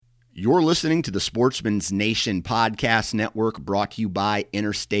You're listening to the Sportsman's Nation Podcast Network, brought to you by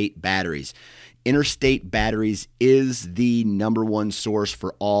Interstate Batteries. Interstate Batteries is the number one source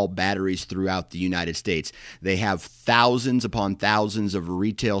for all batteries throughout the United States. They have thousands upon thousands of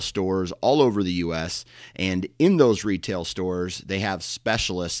retail stores all over the U.S., and in those retail stores, they have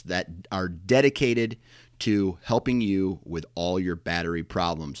specialists that are dedicated to helping you with all your battery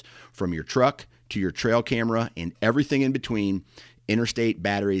problems, from your truck to your trail camera and everything in between. Interstate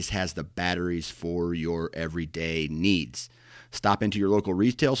Batteries has the batteries for your everyday needs. Stop into your local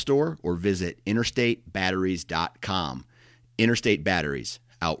retail store or visit interstatebatteries.com. Interstate Batteries,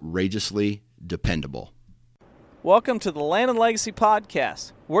 outrageously dependable. Welcome to the Land and Legacy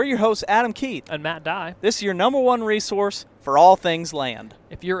Podcast. We're your hosts, Adam Keith and Matt Dye. This is your number one resource for all things land.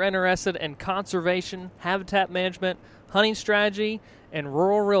 If you're interested in conservation, habitat management, hunting strategy, and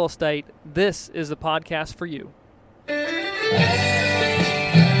rural real estate, this is the podcast for you.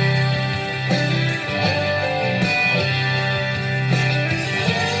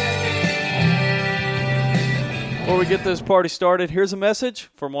 Before we get this party started, here's a message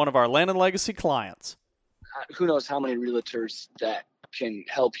from one of our Land and Legacy clients. Who knows how many realtors that can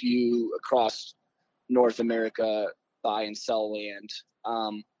help you across North America buy and sell land.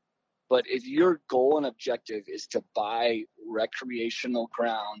 But if your goal and objective is to buy recreational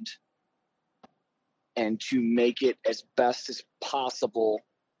ground and to make it as best as possible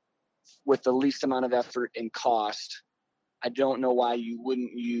with the least amount of effort and cost, I don't know why you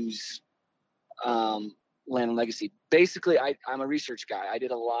wouldn't use Land and Legacy. Basically, I'm a research guy. I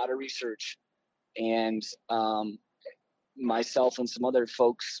did a lot of research, and myself and some other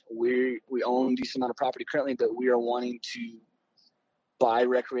folks, we own a decent amount of property currently, but we are wanting to buy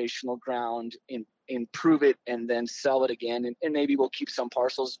recreational ground, improve it, and then sell it again. And maybe we'll keep some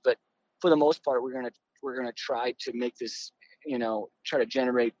parcels, but for the most part, we're gonna try to make this, try to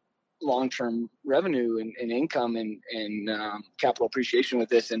generate long-term revenue and income and capital appreciation with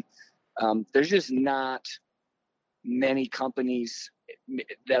this. And there's just not many companies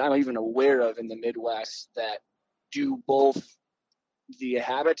that I'm even aware of in the Midwest that do both the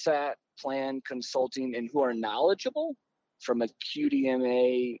habitat plan consulting and who are knowledgeable from a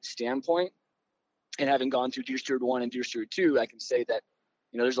QDMA standpoint. And having gone through Deer Steward 1 and Deer Steward 2, I can say that,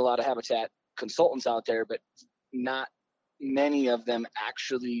 there's a lot of habitat consultants out there, but not many of them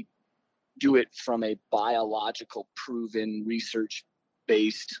actually do it from a biological proven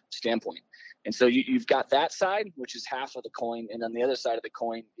research-based standpoint. And so you've got that side, which is half of the coin. And then the other side of the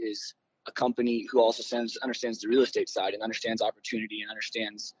coin is a company who also understands the real estate side and understands opportunity and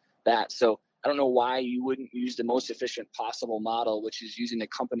understands that. So I don't know why you wouldn't use the most efficient possible model, which is using a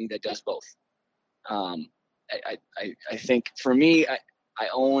company that does both. I think for me, I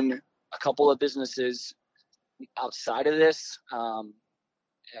own a couple of businesses outside of this,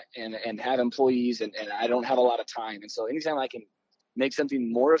 and have employees, and I don't have a lot of time. And so anytime I can make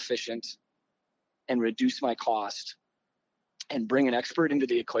something more efficient and reduce my cost and bring an expert into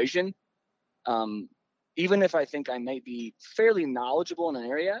the equation, even if I think I might be fairly knowledgeable in an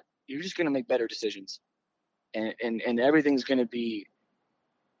area, you're just going to make better decisions, and everything's going to be,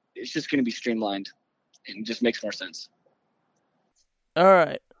 it's just going to be streamlined and just makes more sense. All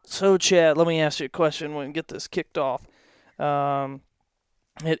right. So, Chad, let me ask you a question. We can get this kicked off.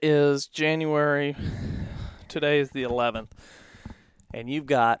 It is January. Today is the 11th. And you've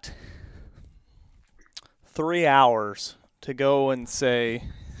got 3 hours to go and say,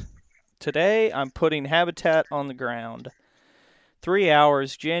 today I'm putting habitat on the ground. 3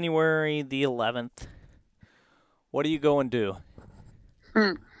 hours, January the 11th. What do you go and do?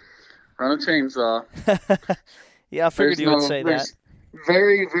 Run a chainsaw. Yeah, I figured you would say that.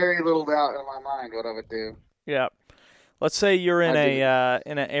 Very, very little doubt in my mind what I would do. Yeah. Let's say you're in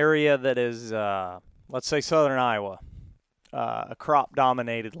in an area that is, let's say southern Iowa, a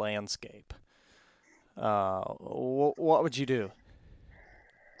crop-dominated landscape. What would you do?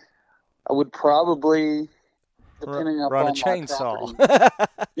 I would probably, depending run upon a chainsaw.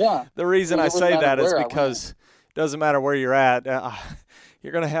 Yeah. The reason I say that is because it doesn't matter where you're at.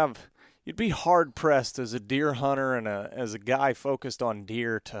 You're going to have. You'd be hard-pressed as a deer hunter and as a guy focused on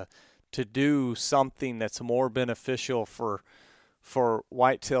deer to do something that's more beneficial for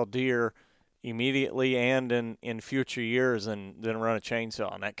whitetail deer immediately and in future years than run a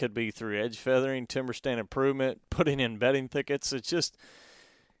chainsaw. And that could be through edge feathering, timber stand improvement, putting in bedding thickets. It's just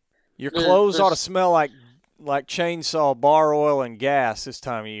your clothes ought to smell like chainsaw, bar oil, and gas this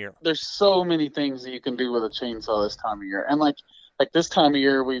time of year. There's so many things that you can do with a chainsaw this time of year. And like this time of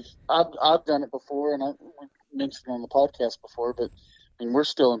year, I've done it before, and we mentioned it on the podcast before, but I mean, we're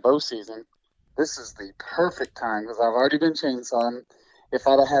still in bow season. This is the perfect time because I've already been chainsawing, if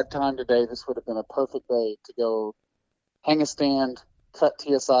I'd have had time today, this would have been a perfect day to go hang a stand, cut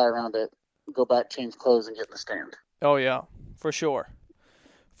TSI around it, go back, change clothes, and get in the stand. Oh, yeah, for sure.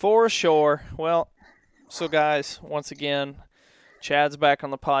 For sure. Well, so guys, once again, Chad's back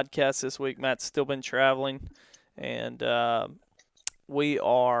on the podcast this week. Matt's still been traveling, and we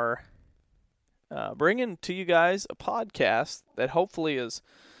are bringing to you guys a podcast that hopefully is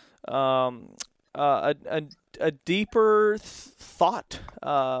a deeper thought.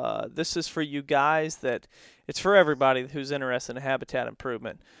 This is for you guys. It's for everybody who's interested in habitat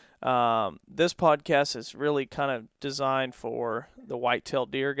improvement. This podcast is really kind of designed for the white-tailed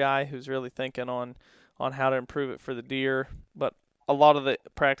deer guy who's really thinking on how to improve it for the deer. But a lot of the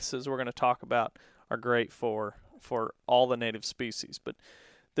practices we're going to talk about are great for all the native species. But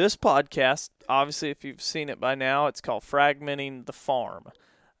this podcast, obviously, if you've seen it by now, it's called Fragmenting the Farm.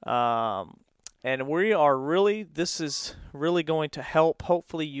 And this is really going to help,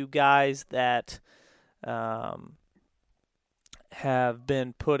 hopefully, you guys that have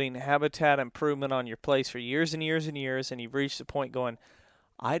been putting habitat improvement on your place for years and years and years, and you've reached the point going,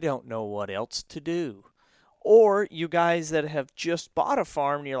 I don't know what else to do. Or you guys that have just bought a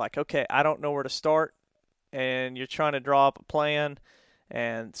farm and you're like, okay, I don't know where to start, and you're trying to draw up a plan.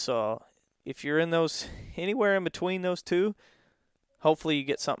 And so if you're anywhere in between those two, hopefully you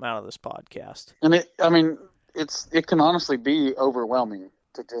get something out of this podcast. And it can honestly be overwhelming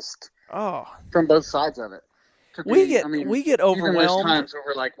to just from both sides of it. We get overwhelmed. Even there's times where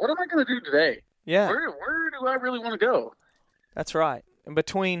we're like, what am I going to do today? Yeah. Where do I really want to go? That's right. And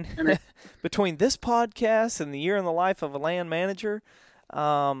between this podcast and the year in the life of a land manager,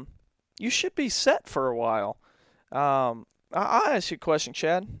 you should be set for a while. I'll ask you a question,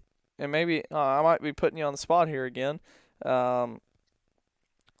 Chad, and maybe I might be putting you on the spot here again. Do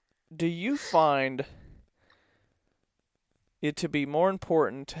you find it to be more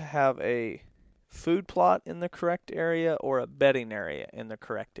important to have a food plot in the correct area or a bedding area in the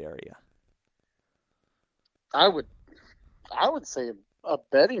correct area? I would say a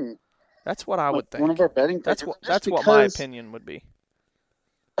bedding. That's what I would think. One of our bedding. That's what my opinion would be.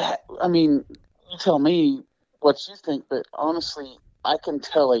 I mean, you tell me what you think, but honestly, I can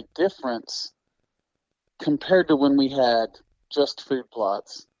tell a difference compared to when we had just food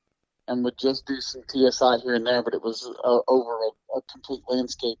plots and would just do some TSI here and there, but it was over a complete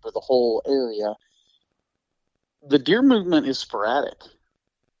landscape of the whole area. The deer movement is sporadic.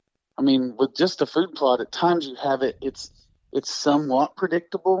 I mean, with just a food plot, at times you have it. It's somewhat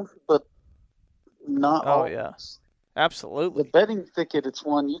predictable, but not always. Yeah, absolutely. The bedding thicket, it's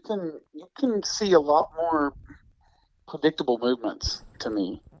one you can see a lot more predictable movements to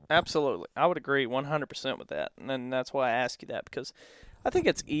me. Absolutely, I would agree 100% with that, and then that's why I ask you that, because I think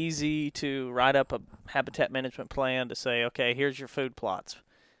it's easy to write up a habitat management plan to say, okay, here's your food plots,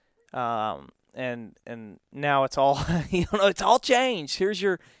 and now it's all it's all changed.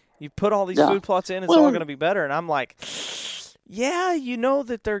 You put all these food plots in, it's all going to be better. And I'm like, yeah, you know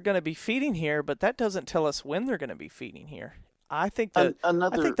that they're going to be feeding here, but that doesn't tell us when they're going to be feeding here. I think one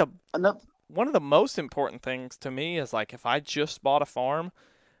of the most important things to me is, like, if I just bought a farm,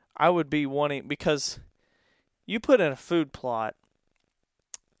 I would be wanting, because you put in a food plot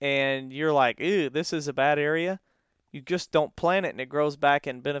and you're like, ew, this is a bad area. You just don't plant it and it grows back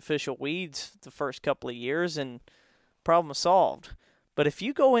in beneficial weeds the first couple of years and problem solved. But if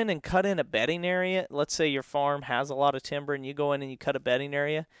you go in and cut in a bedding area, let's say your farm has a lot of timber and you go in and you cut a bedding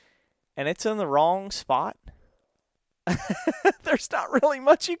area and it's in the wrong spot, there's not really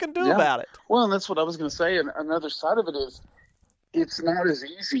much you can do about it. Well, and that's what I was going to say. And another side of it is it's not as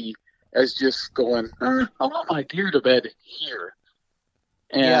easy as just going, I want my deer to bed here.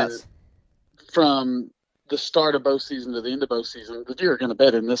 And from the start of bow season to the end of bow season, the deer are going to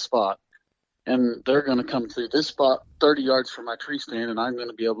bed in this spot. And they're going to come through this spot 30 yards from my tree stand, and I'm going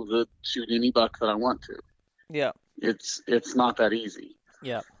to be able to shoot any buck that I want to. Yeah. It's not that easy.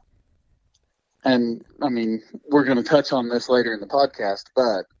 Yeah. And, I mean, we're going to touch on this later in the podcast,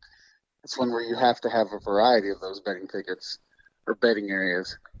 but it's one where you have to have a variety of those bedding thickets or bedding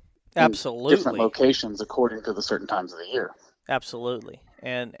areas. Absolutely. Different locations according to the certain times of the year. Absolutely.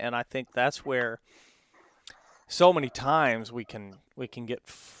 And I think that's where so many times we can get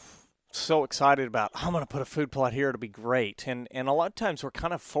so excited about, I'm going to put a food plot here, it'll be great. And a lot of times we're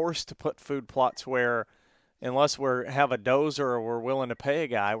kind of forced to put food plots where, unless we have a dozer or we're willing to pay a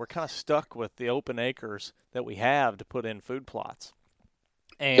guy, we're kind of stuck with the open acres that we have to put in food plots.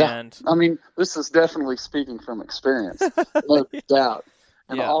 And I mean, this is definitely speaking from experience, no doubt.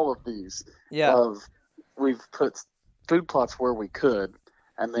 And all of these, we've put food plots where we could,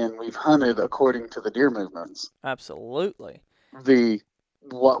 and then we've hunted according to the deer movements. Absolutely. The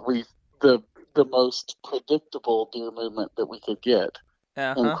the most predictable deer movement that we could get,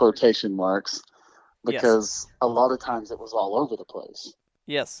 in quotation marks, because a lot of times it was all over the place.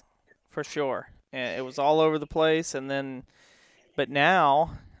 Yes, for sure. It was all over the place, but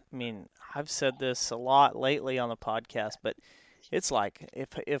now, I mean, I've said this a lot lately on the podcast, but it's like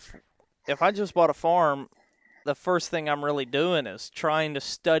if I just bought a farm, the first thing I'm really doing is trying to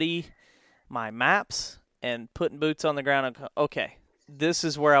study my maps and putting boots on the ground and, okay, this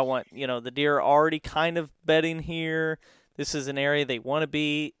is where I want, the deer are already kind of bedding here. This is an area they want to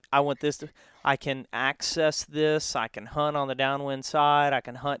be. I want this I can access this. I can hunt on the downwind side. I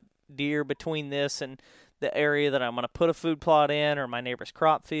can hunt deer between this and the area that I'm going to put a food plot in or my neighbor's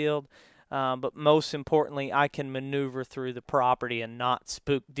crop field. But most importantly, I can maneuver through the property and not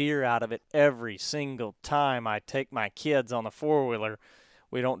spook deer out of it every single time I take my kids on the four-wheeler.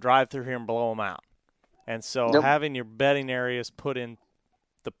 We don't drive through here and blow them out. And so having your bedding areas put in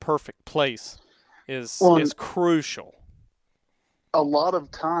the perfect place is crucial. A lot of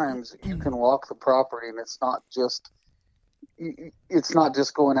times you can walk the property and it's not just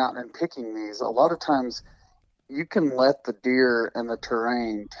going out and picking these. A lot of times you can let the deer and the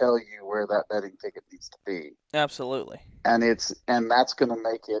terrain tell you where that bedding thicket needs to be. Absolutely. And that's going to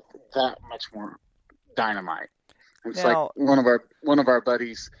make it that much more dynamite. It's like one of our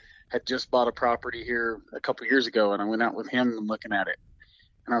buddies had just bought a property here a couple of years ago, and I went out with him and looking at it.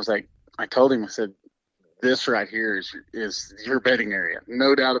 And I was like, I told him, I said, this right here is your bedding area,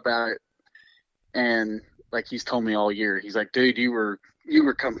 no doubt about it. And like he's told me all year, he's like, dude, you were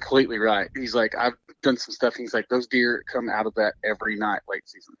completely right. He's like, I've done some stuff. He's like, those deer come out of that every night late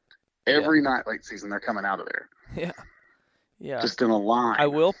season. Every night late season, they're coming out of there. Yeah. Yeah. Just in a line. I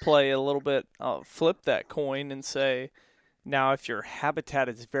will play a little bit, flip that coin and say, now if your habitat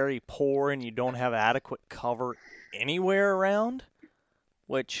is very poor and you don't have adequate cover anywhere around,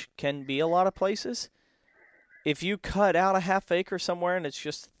 which can be a lot of places, if you cut out a half acre somewhere and it's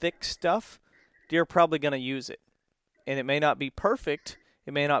just thick stuff, deer are probably going to use it. And it may not be perfect.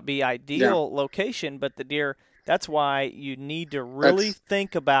 It may not be ideal location, but the deer, that's why you need to really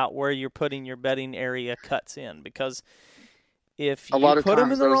think about where you're putting your bedding area cuts in, because if you put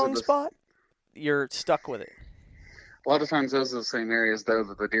them in the wrong spot, you're stuck with it. A lot of times those are the same areas, though,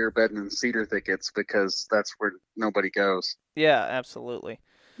 that the deer bedding in cedar thickets, because that's where nobody goes. Yeah, absolutely.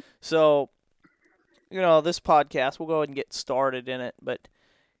 So, this podcast, we'll go ahead and get started in it, but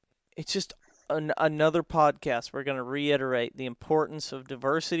it's just another podcast. We're going to reiterate the importance of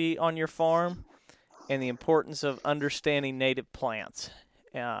diversity on your farm and the importance of understanding native plants.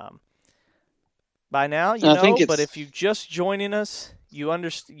 By now, but if you're just joining us,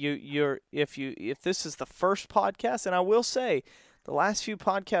 if this is the first podcast, and I will say the last few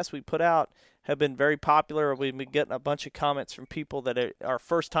podcasts we put out have been very popular. We've been getting a bunch of comments from people that are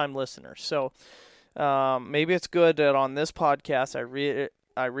first-time listeners. So maybe it's good that on this podcast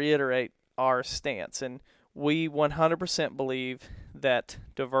I reiterate our stance, and we 100% believe that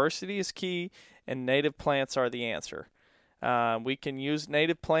diversity is key and native plants are the answer. We can use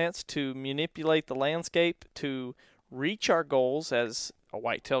native plants to manipulate the landscape to reach our goals as a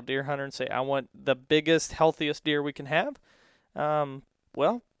whitetail deer hunter and say, I want the biggest, healthiest deer we can have.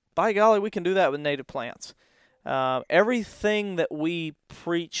 Well, by golly, we can do that with native plants. Everything that we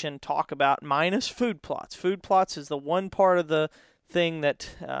preach and talk about, minus food plots. Food plots is the one part of the thing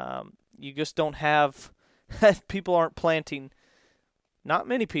that you just don't have. People aren't planting. Not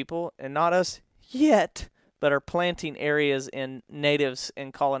many people, and not us yet, but are planting areas in natives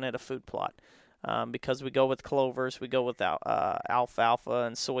and calling it a food plot. Because we go with clovers, we go with alfalfa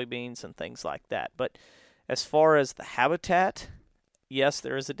and soybeans and things like that. But as far as the habitat, yes,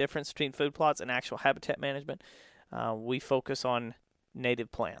 there is a difference between food plots and actual habitat management. We focus on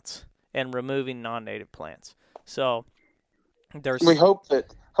native plants and removing non-native plants. So we hope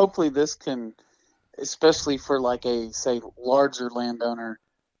that hopefully this can, especially for like a, say, larger landowner,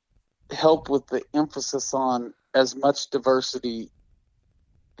 help with the emphasis on as much diversity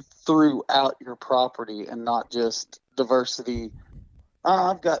throughout your property and not just diversity.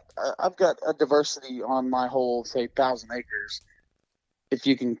 I've got a diversity on my whole, say, 1,000 acres. If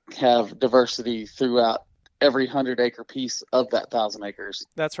you can have diversity throughout every 100-acre piece of that 1,000 acres.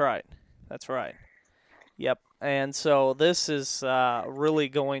 That's right. Yep. And so this is really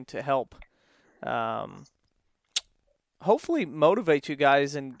going to help hopefully motivate you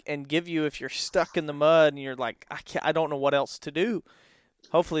guys and give you, if you're stuck in the mud and you're like, I don't know what else to do.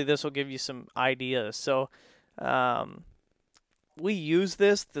 Hopefully this will give you some ideas. So we use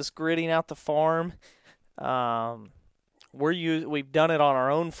this gridding out the farm. We've done it on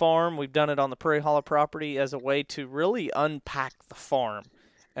our own farm. We've done it on the Prairie Hollow property as a way to really unpack the farm.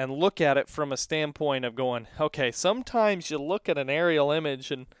 and look at it from a standpoint of going, okay, sometimes you look at an aerial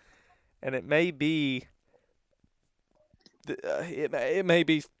image and it may be, it may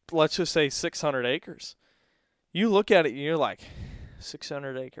be, let's just say 600 acres. You look at it and you're like,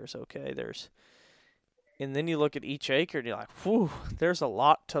 600 acres, okay, and then you look at each acre and you're like, whew, there's a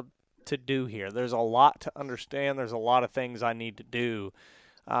lot to do here. There's a lot to understand. There's a lot of things I need to do.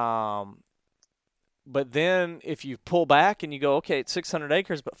 But then if you pull back and you go, okay, it's 600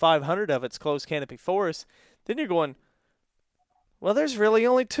 acres, but 500 of it's closed canopy forest, then you're going, well, there's really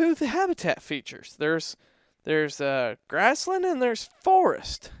only two habitat features. There's grassland and there's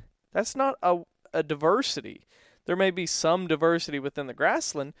forest. That's not a diversity. There may be some diversity within the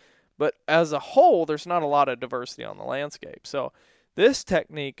grassland, but as a whole, there's not a lot of diversity on the landscape. So this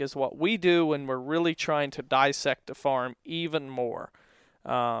technique is what we do when we're really trying to dissect a farm even more.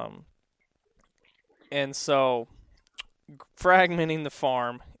 And so fragmenting the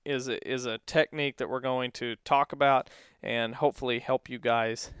farm is a technique that we're going to talk about and hopefully help you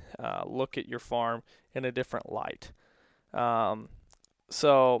guys look at your farm in a different light.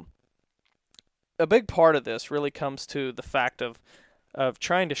 So a big part of this really comes to the fact of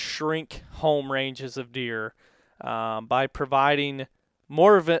trying to shrink home ranges of deer by providing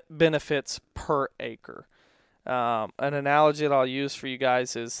more benefits per acre. An analogy that I'll use for you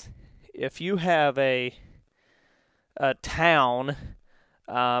guys is if you have a town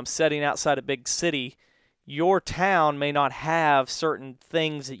setting outside a big city, your town may not have certain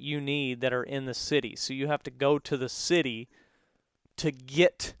things that you need that are in the city. So you have to go to the city to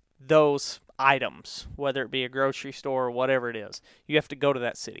get those items, whether it be a grocery store or whatever it is. You have to go to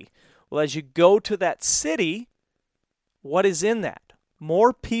that city. Well, as you go to that city, what is in that?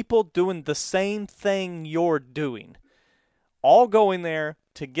 More people doing the same thing you're doing. All going there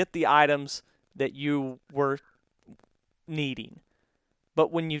to get the items that you were needing.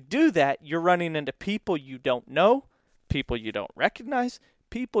 But when you do that, you're running into people you don't know, people you don't recognize,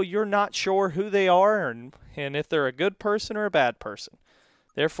 people you're not sure who they are and if they're a good person or a bad person.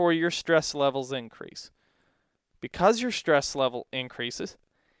 Therefore, your stress levels increase. Because your stress level increases,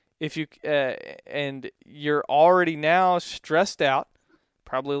 if you and you're already now stressed out,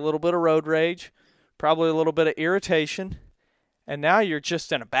 probably a little bit of road rage, probably a little bit of irritation, and now you're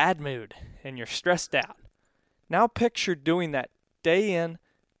just in a bad mood and you're stressed out. Now picture doing that day in,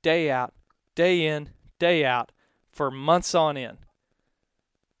 day out, day in, day out for months on end.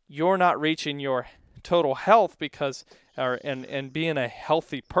 You're not reaching your total health and being a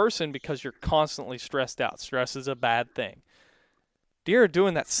healthy person because you're constantly stressed out. Stress is a bad thing. Deer are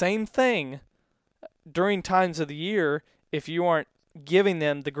doing that same thing during times of the year if you aren't giving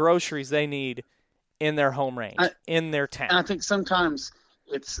them the groceries they need in their home range, in their town. And I think sometimes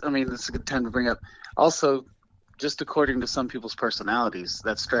this is a good time to bring up. Also, just according to some people's personalities,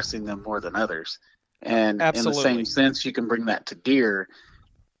 that's stressing them more than others. And Absolutely. In the same sense, you can bring that to deer.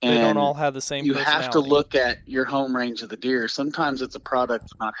 And they don't all have the same personality. You have to look at your home range of the deer. Sometimes it's a product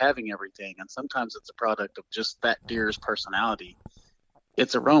of not having everything, and sometimes it's a product of just that deer's personality.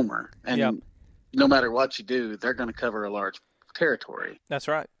 It's a roamer, and no matter what you do, they're going to cover a large territory. That's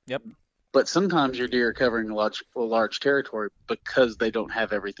right. Yep. But sometimes your deer are covering a large territory because they don't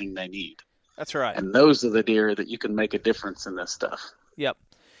have everything they need. That's right. And those are the deer that you can make a difference in this stuff. Yep.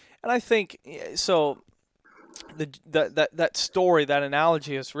 And I think so. That story, that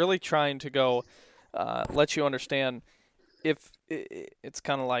analogy is really trying to go let you understand if it's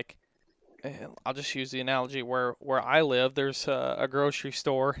kind of like, I'll just use the analogy where I live. There's a grocery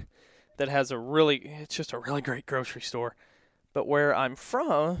store that has it's just a really great grocery store. But where I'm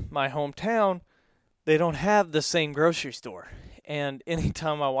from, my hometown, they don't have the same grocery store. And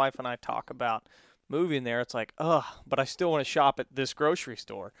anytime my wife and I talk about moving there, it's like, but I still want to shop at this grocery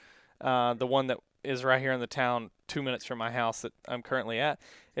store. The one that is right here in the town 2 minutes from my house that I'm currently at.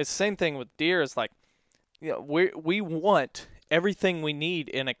 It's the same thing with deer. It's like, we want everything we need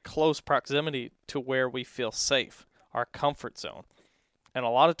in a close proximity to where we feel safe, our comfort zone. And a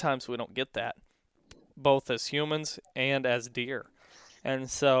lot of times we don't get that, both as humans and as deer. And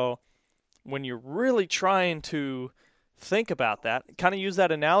so when you're really trying to think about that, kind of use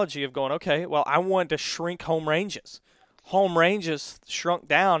that analogy of going, okay, well, I want to shrink home ranges. Home ranges shrunk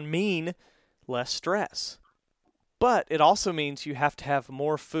down mean less stress. But it also means you have to have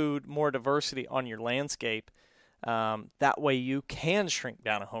more food, more diversity on your landscape. That way you can shrink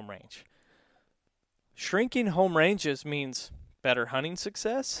down a home range. Shrinking home ranges means better hunting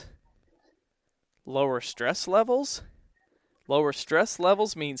success, lower stress levels. Lower stress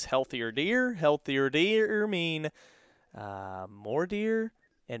levels means healthier deer. Healthier deer mean more deer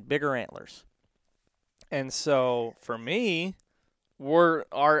and bigger antlers. And so for me,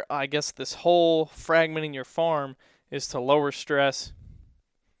 I guess this whole fragmenting your farm is to lower stress,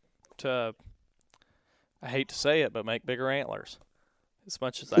 to, I hate to say it, but make bigger antlers. As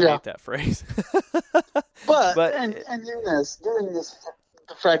much as I hate that phrase. but and doing this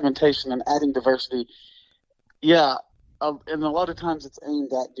the fragmentation and adding diversity, and a lot of times it's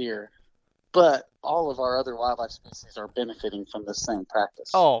aimed at deer, but all of our other wildlife species are benefiting from the same practice.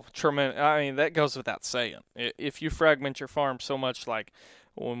 Oh, tremendous. I mean, that goes without saying. If you fragment your farm so much, like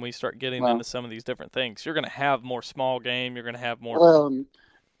when we start getting into some of these different things, you're going to have more small game. You're going to have more. Well,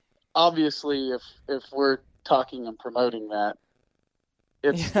 obviously, if we're talking and promoting that,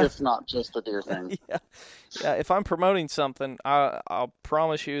 it's not just a deer thing. Yeah. If I'm promoting something, I'll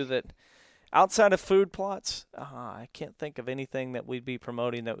promise you that outside of food plots, I can't think of anything that we'd be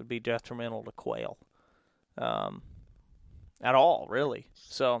promoting that would be detrimental to quail, at all, really.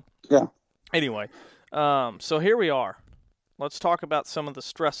 So anyway, so here we are. Let's talk about some of the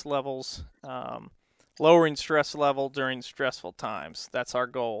stress levels, lowering stress level during stressful times. That's our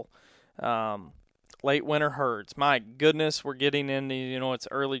goal. Late winter herds. My goodness, we're getting into, it's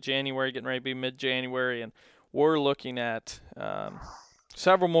early January, getting ready to be mid-January, and we're looking at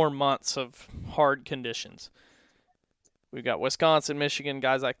several more months of hard conditions. We've got Wisconsin, Michigan,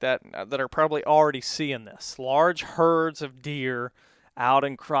 guys like that are probably already seeing this. Large herds of deer out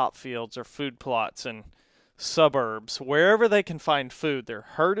in crop fields or food plots and suburbs. Wherever they can find food, they're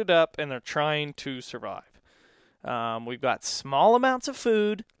herded up and they're trying to survive. We've got small amounts of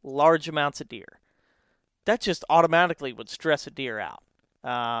food, large amounts of deer. That just automatically would stress a deer out.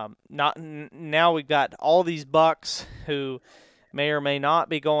 Now we've got all these bucks who may or may not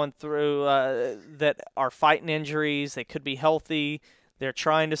be going through that are fighting injuries. They could be healthy. They're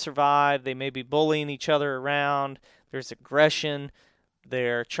trying to survive. They may be bullying each other around. There's aggression.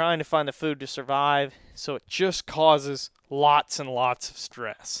 They're trying to find the food to survive. So it just causes lots and lots of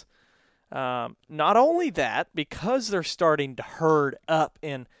stress. Not only that, because they're starting to herd up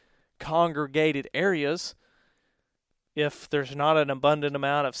in congregated areas, if there's not an abundant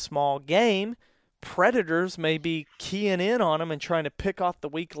amount of small game, predators may be keying in on them and trying to pick off the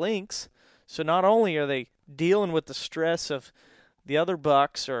weak links. So not only are they dealing with the stress of the other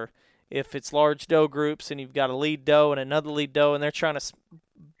bucks, or if it's large doe groups and you've got a lead doe and another lead doe and they're trying to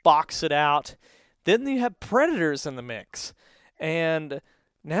box it out, then you have predators in the mix. And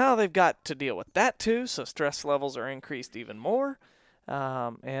now they've got to deal with that too, so stress levels are increased even more.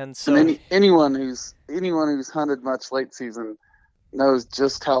 And anyone who's hunted much late season knows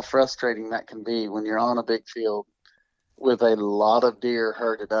just how frustrating that can be when you're on a big field with a lot of deer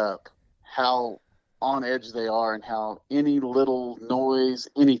herded up, how on edge they are and how any little noise,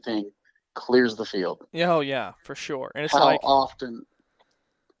 anything clears the field. Oh yeah, for sure. And it's how often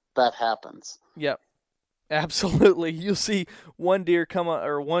that happens. Yep. Absolutely. You'll see one deer come on,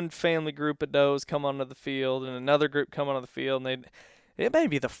 or one family group of does come onto the field and another group come onto the field, and it may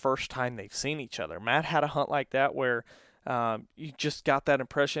be the first time they've seen each other. Matt had a hunt like that where you just got that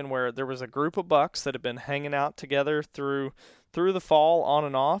impression where there was a group of bucks that had been hanging out together through the fall on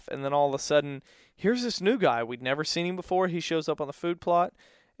and off, and then all of a sudden, here's this new guy. We'd never seen him before. He shows up on the food plot,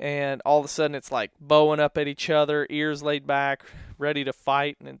 and all of a sudden it's like bowing up at each other, ears laid back, ready to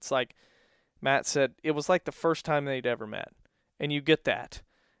fight, and it's like Matt said, it was like the first time they'd ever met, and you get that.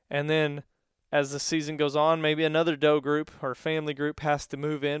 And then as the season goes on, maybe another doe group or family group has to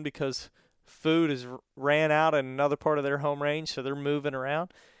move in because food is ran out in another part of their home range, so they're moving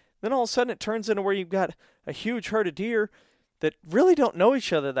around. Then all of a sudden it turns into where you've got a huge herd of deer that really don't know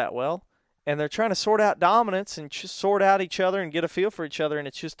each other that well, and they're trying to sort out dominance and just sort out each other and get a feel for each other, and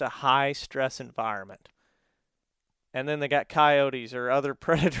it's just a high-stress environment. And then they got coyotes or other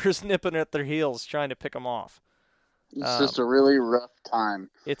predators nipping at their heels trying to pick them off. It's just a really rough time.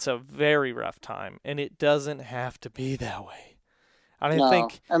 It's a very rough time, and it doesn't have to be that way. I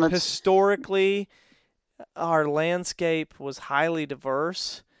think historically our landscape was highly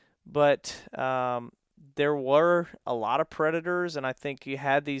diverse, but there were a lot of predators, and I think you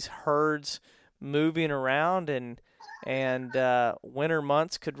had these herds moving around, and winter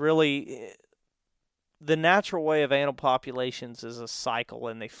months could really... The natural way of animal populations is a cycle,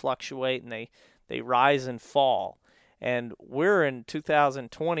 and they fluctuate, and they rise and fall. And we're in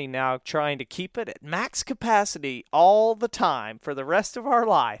 2020 now trying to keep it at max capacity all the time for the rest of our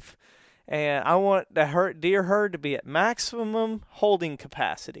life. And I want the deer herd to be at maximum holding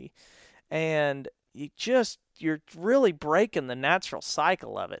capacity. And you're really breaking the natural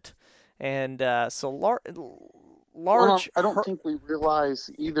cycle of it. And so large... Well, I don't think we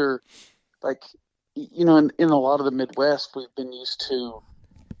realize either, like... in a lot of the Midwest, we've been used to,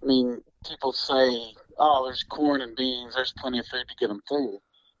 people say oh, there's corn and beans, there's plenty of food to get them through.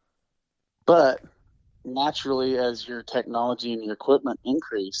 But naturally, as your technology and your equipment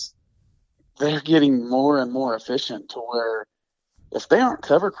increase, they're getting more and more efficient to where if they aren't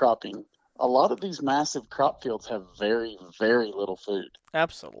cover cropping, a lot of these massive crop fields have very, very little food.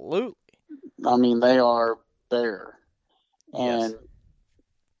 Absolutely. I mean, they are bare. Yes. And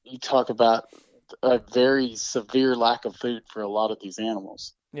you talk about a very severe lack of food for a lot of these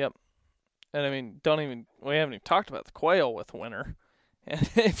animals. Yep. And I mean, we haven't even talked about the quail with winter. And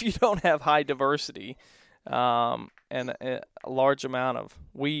if you don't have high diversity and a large amount of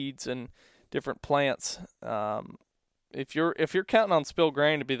weeds and different plants, if you're counting on spilled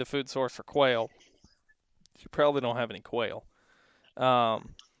grain to be the food source for quail, you probably don't have any quail.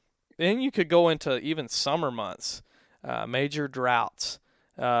 Then you could go into even summer months, major droughts.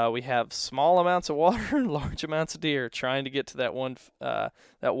 We have small amounts of water and large amounts of deer trying to get to that one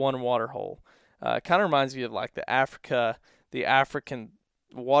water hole. It kind of reminds me of like the African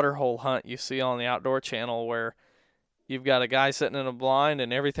water hole hunt you see on the Outdoor Channel, where you've got a guy sitting in a blind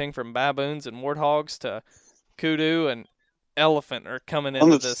and everything from baboons and warthogs to kudu and elephant are coming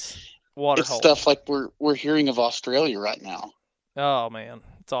into this water hole. It's stuff like we're hearing of Australia right now. Oh man,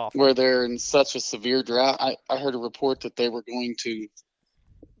 it's awful. Where they're in such a severe drought. I heard a report that they were going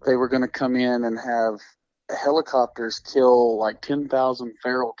to come in and have helicopters kill like 10,000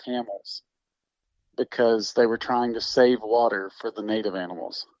 feral camels because they were trying to save water for the native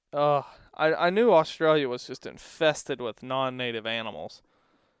animals. I knew Australia was just infested with non-native animals.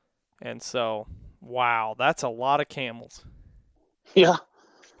 And so, wow, that's a lot of camels. Yeah.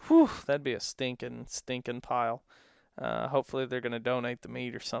 Whew, that'd be a stinking pile. Hopefully they're going to donate the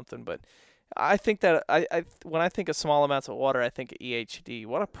meat or something. But I think that when I think of small amounts of water, I think of EHD.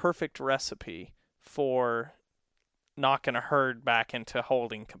 What a perfect recipe for knocking a herd back into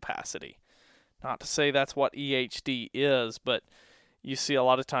holding capacity. Not to say that's what EHD is, but you see a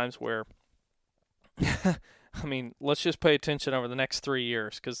lot of times where, I mean, let's just pay attention over the next 3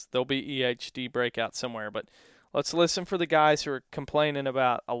 years because there'll be EHD breakout somewhere. But let's listen for the guys who are complaining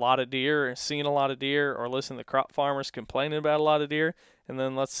about a lot of deer and seeing a lot of deer, or listen to the crop farmers complaining about a lot of deer, and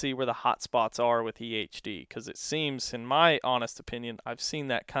then let's see where the hot spots are with EHD, because it seems, in my honest opinion, I've seen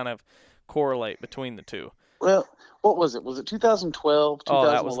that kind of correlate between the two. Well, what was it? Was it 2012, 2011?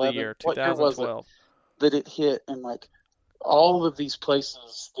 Oh, that was the year, 2012. What year was it that it hit? And like all of these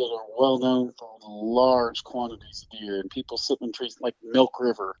places that are well known for large quantities of deer, and people sitting in trees like Milk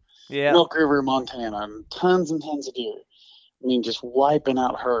River, Montana, and tons of deer. I mean, just wiping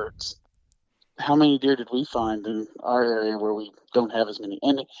out herds. How many deer did we find in our area where we don't have as many?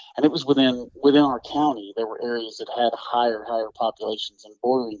 And it was within our county. There were areas that had higher populations, and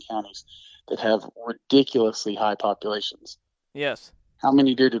bordering counties that have ridiculously high populations. Yes. How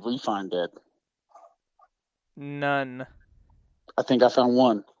many deer did we find dead? None. I think I found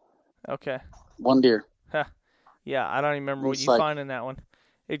one. Okay. One deer. Huh. Yeah, I don't even remember what you find in that one.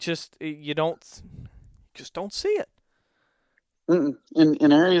 It just you don't see it.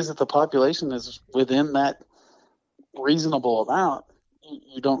 In areas that the population is within that reasonable amount,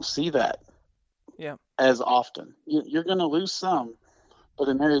 you don't see that. Yeah. As often. You're going to lose some, but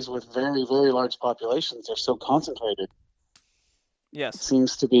in areas with very, very large populations, they're so concentrated. Yes. It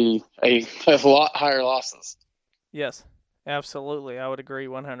seems to be a lot higher losses. Yes, absolutely. I would agree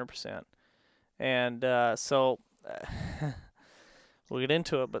 100%. And so we'll get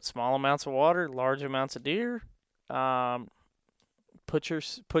into it, but small amounts of water, large amounts of deer. Put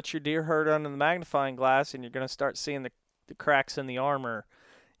your deer herd under the magnifying glass, and you're going to start seeing the cracks in the armor.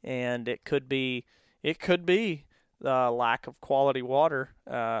 And it could be the lack of quality water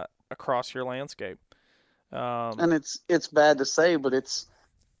across your landscape. And it's bad to say, but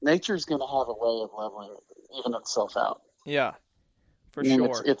nature's going to have a way of leveling even itself out. Yeah, for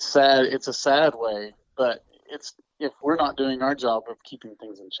sure. It's sad. It's a sad way, but if we're not doing our job of keeping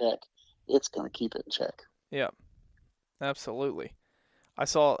things in check, it's going to keep it in check. Yeah, absolutely. I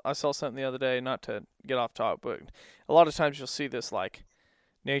saw something the other day, not to get off topic, but a lot of times you'll see this like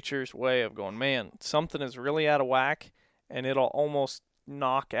nature's way of going, man, something is really out of whack, and it'll almost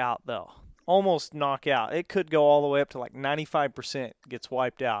knock out. It could go all the way up to like 95% gets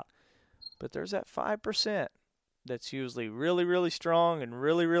wiped out. But there's that 5% that's usually really, really strong and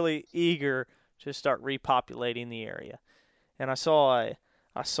really, really eager to start repopulating the area. And I saw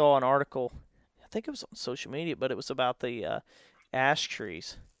an article, I think it was on social media, but it was about the ash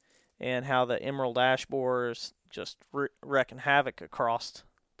trees and how the emerald ash borers just wrecking havoc across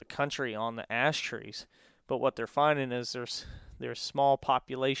the country on the ash trees. But what they're finding is there's small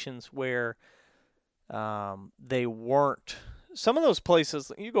populations where they weren't some of those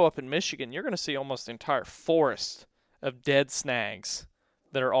places, you go up in Michigan, you're going to see almost the entire forest of dead snags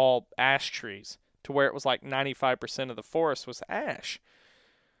that are all ash trees, to where it was like 95% of the forest was ash.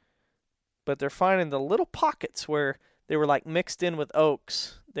 But they're finding the little pockets where they were like mixed in with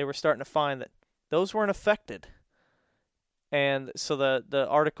oaks. They were starting to find that those weren't affected. And so the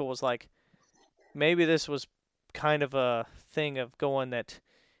article was like, maybe this was kind of a thing of going that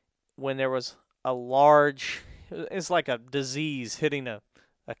when there was a large, it's like a disease hitting a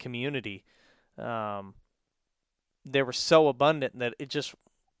community, they were so abundant that it just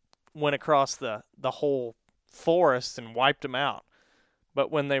went across the whole forest and wiped them out. But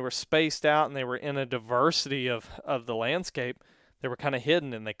when they were spaced out and they were in a diversity of the landscape, they were kind of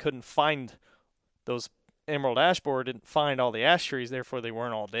hidden and they couldn't find those emerald ash borer didn't find all the ash trees, therefore they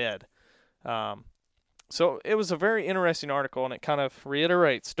weren't all dead. So it was a very interesting article, and it kind of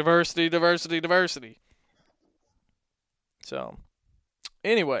reiterates diversity, diversity, diversity. So,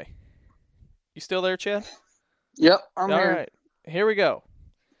 anyway, you still there, Chad? Yep, I'm here. All right, here we go.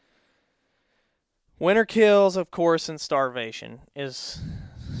 Winter kills, of course, and starvation is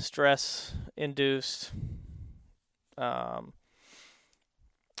stress-induced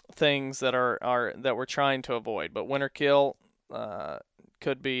things that are that we're trying to avoid. But winter kill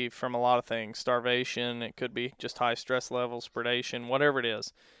could be from a lot of things. Starvation, it could be just high stress levels, predation, whatever it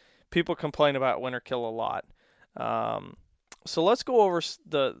is. People complain about winter kill a lot. So let's go over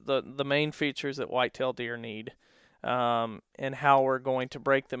the main features that whitetail deer need, and how we're going to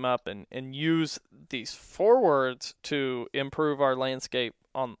break them up and use these forewords to improve our landscape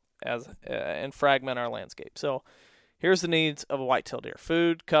and fragment our landscape. So here's the needs of a whitetail deer: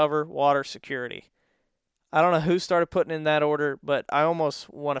 food, cover, water, security. I don't know who started putting in that order, but I almost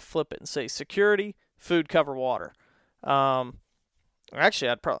want to flip it and say security, food, cover, water.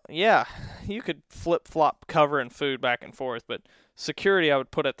 Actually, you could flip-flop cover and food back and forth, but security I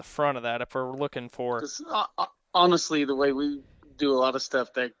would put at the front of that if we're looking for... Honestly, the way we do a lot of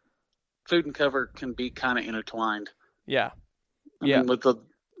stuff, that food and cover can be kind of intertwined. Yeah. I mean, with a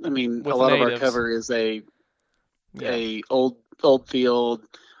lot natives. Of our cover is a old field,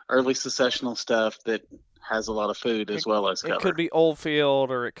 early successional stuff that has a lot of food as well as cover. It could be old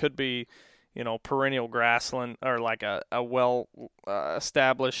field, or it could be, perennial grassland, or like a well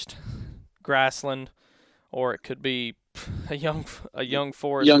established grassland, or it could be a young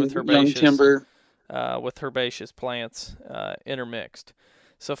forest with herbaceous timber, with herbaceous plants intermixed.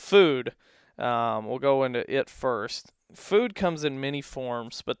 So food, we'll go into it first. Food comes in many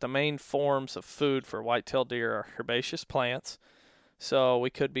forms, but the main forms of food for whitetail deer are herbaceous plants. So we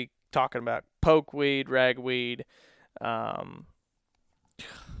could be talking about pokeweed, ragweed,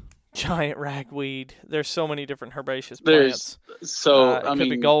 giant ragweed. There's so many different herbaceous plants. It could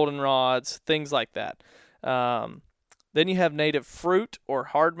be goldenrods, things like that. Then you have native fruit or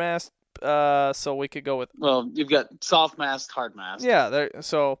hardmast. So we could go with... Well, you've got soft mast, hard mast. Yeah,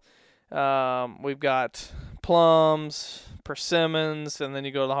 we've got plums, persimmons, and then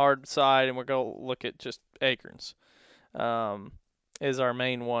you go to the hard side, and we'll go look at just acorns. Is our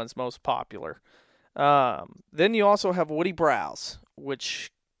main ones, most popular. Then you also have woody browse,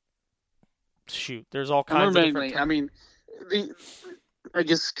 which, there's all kinds of different... I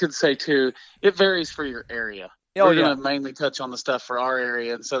just could say, too, it varies for your area. We're going to mainly touch on the stuff for our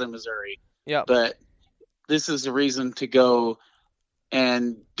area in southern Missouri. Yeah. But this is a reason to go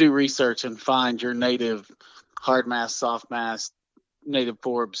and do research and find your native hard mast, soft mast, native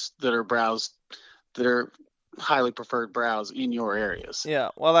forbs that are browsed, that are highly preferred browse in your areas. Yeah,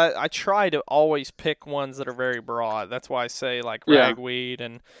 well, I try to always pick ones that are very broad. That's why I say like ragweed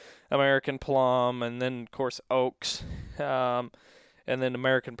and American plum, and then of course oaks, and then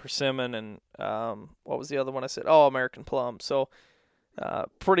American persimmon, and what was the other one I said? Oh, American plum. So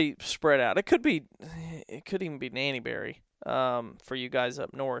pretty spread out. It could even be nannyberry for you guys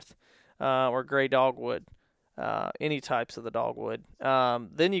up north, or gray dogwood. Any types of the dogwood.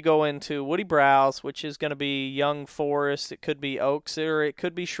 Then you go into woody browse, which is going to be young forest. It could be oaks, or it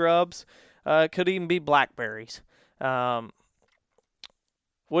could be shrubs. It could even be blackberries.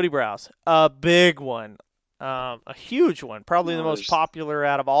 Woody browse, a big one, a huge one, probably the most popular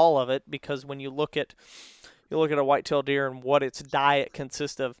out of all of it, because when you look at a whitetail deer and what its diet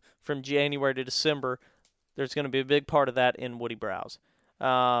consists of from January to December, there's going to be a big part of that in woody browse.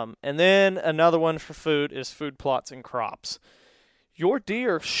 And then another one for food is food plots and crops. Your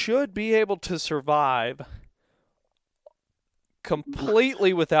deer should be able to survive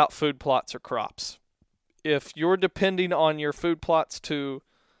completely without food plots or crops. If you're depending on your food plots to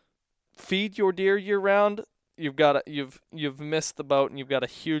feed your deer year round, you've missed the boat, and you've got a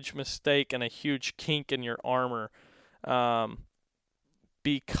huge mistake and a huge kink in your armor.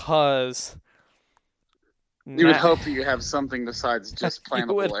 because you would hope that you have something besides just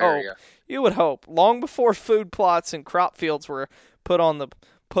plantable area. You would hope. Long before food plots and crop fields were put on the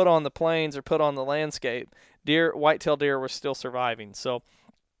plains or put on the landscape, whitetail deer were still surviving. So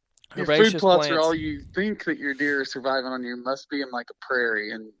your food plots are all you think that your deer are surviving on. You must be in like a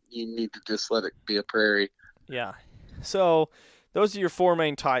prairie, and you need to just let it be a prairie. Yeah. So those are your 4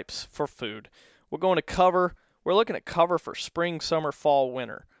 main types for food. We're going to cover. We're looking at cover for spring, summer, fall,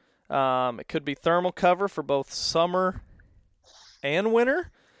 winter. It could be thermal cover for both summer and winter.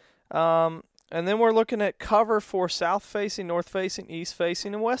 And then we're looking at cover for south-facing, north-facing,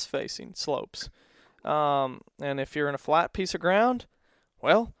 east-facing, and west-facing slopes. And if you're in a flat piece of ground,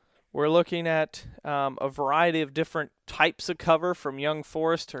 well, we're looking at a variety of different types of cover, from young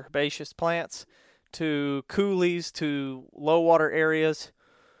forest to herbaceous plants to coulees to low-water areas.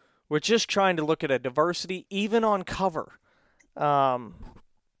 We're just trying to look at a diversity, even on cover.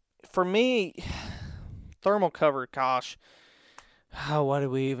 For me, thermal cover, gosh, why did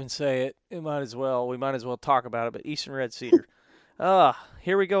we even say it? We might as well talk about it, but eastern red cedar.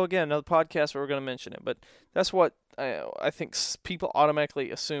 Here we go again, another podcast where we're going to mention it. But that's what I think people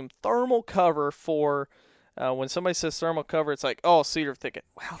automatically assume. Thermal cover for, when somebody says thermal cover, it's like, oh, cedar thicket.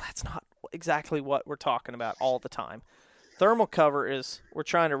 Well, that's not exactly what we're talking about all the time. Thermal cover is we're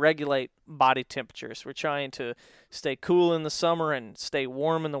trying to regulate body temperatures. We're trying to stay cool in the summer and stay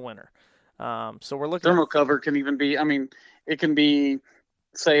warm in the winter. So we're looking. Thermal cover can even be, it can be,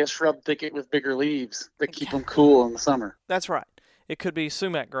 say, a shrub thicket with bigger leaves that keep them cool in the summer. That's right. It could be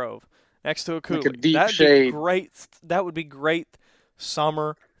sumac grove next to a coulee. Like a deep shade. That would be great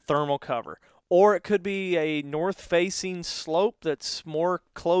summer thermal cover. Or it could be a north-facing slope that's more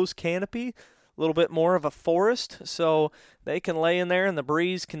closed canopy, a little bit more of a forest, so they can lay in there and the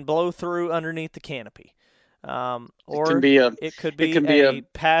breeze can blow through underneath the canopy. Or it could be a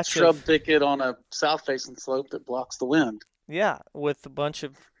patch shrub thicket on a south-facing slope that blocks the wind. Yeah, with a bunch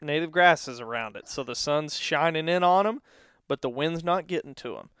of native grasses around it, so the sun's shining in on them, but the wind's not getting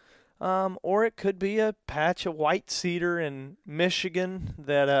to them. Or it could be a patch of white cedar in Michigan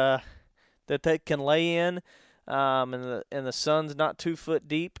that they can lay in. And the sun's not 2 foot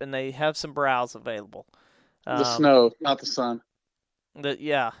deep, and they have some browse available. The snow, not the sun.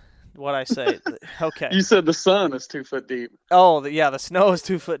 What I say. Okay. You said the sun is 2 foot deep. Oh, the snow is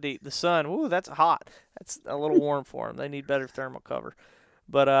 2 foot deep. The sun, that's hot. That's a little warm for them. They need better thermal cover.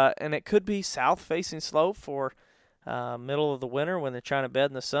 But and it could be south-facing slope for middle of the winter when they're trying to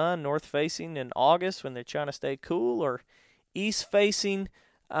bed in the sun, north-facing in August when they're trying to stay cool, or east-facing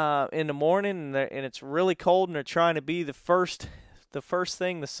in the morning and it's really cold and they're trying to be the first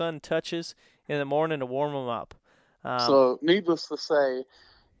thing the sun touches in the morning to warm them up. So needless to say,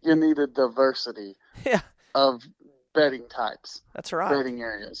 you need a diversity of bedding types. That's right. Bedding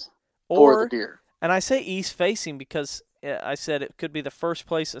areas for the deer. And I say east facing because I said it could be the first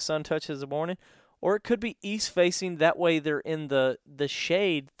place the sun touches in the morning, or it could be east facing. That way they're in the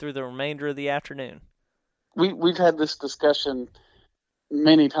shade through the remainder of the afternoon. We've had this discussion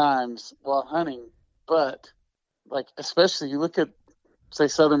many times while hunting, but like especially you look at, say,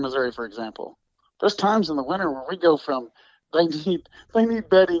 southern Missouri, for example. There's times in the winter where we go from they need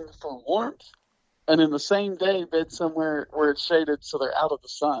bedding for warmth, and in the same day bed somewhere where it's shaded so they're out of the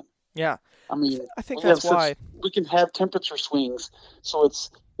sun. Yeah, I think that's why we can have temperature swings. So it's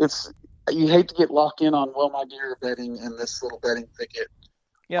you hate to get locked in on, well, my deer are bedding in this little bedding thicket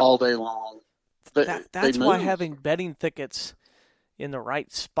all day long. But that's why having bedding thickets in the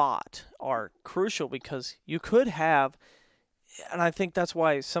right spot are crucial, because you could have, and I think that's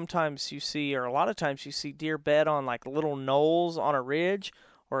why sometimes you see, or a lot of times you see deer bed on like little knolls on a ridge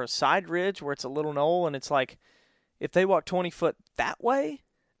or a side ridge where it's a little knoll, and it's like if they walk 20 foot that way,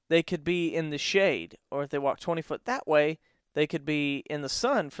 they could be in the shade, or if they walk 20 foot that way, they could be in the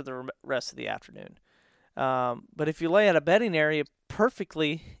sun for the rest of the afternoon. But if you lay out a bedding area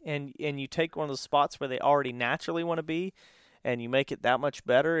perfectly and you take one of the spots where they already naturally want to be, and you make it that much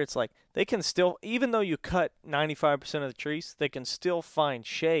better, it's like they can still, even though you cut 95% of the trees, they can still find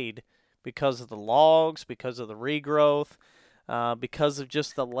shade because of the logs, because of the regrowth, because of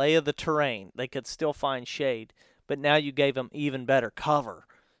just the lay of the terrain. They could still find shade, but now you gave them even better cover,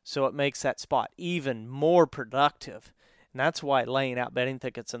 so it makes that spot even more productive. And that's why laying out bedding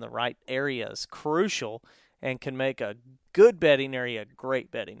thickets in the right area is crucial and can make a good bedding area a great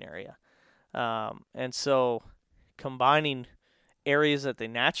bedding area. And so combining areas that they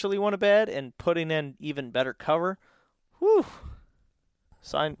naturally want to bed and putting in even better cover, just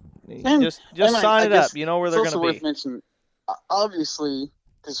sign it up. You know where they're going to be. It's also worth mentioning, obviously,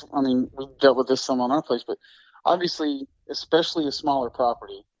 because we dealt with this some on our place, but obviously especially a smaller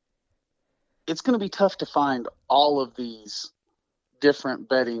property, it's going to be tough to find all of these different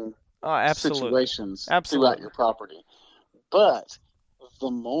bedding situations throughout your property. But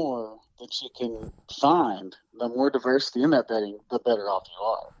the more that you can find, the more diversity in that bedding, the better off you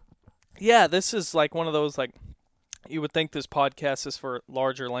are. Yeah, this is like one of those, like, you would think this podcast is for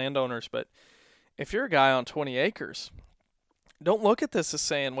larger landowners, but if you're a guy on 20 acres, don't look at this as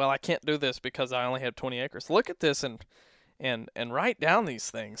saying, well, I can't do this because I only have 20 acres. Look at this and write down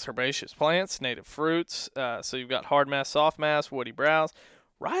these things: herbaceous plants, native fruits. So you've got hard mass, soft mass, woody browse.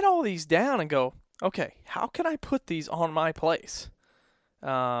 Write all these down and go, okay, how can I put these on my place?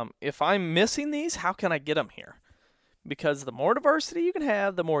 If I'm missing these, how can I get them here? Because the more diversity you can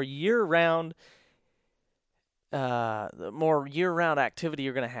have, the more year-round activity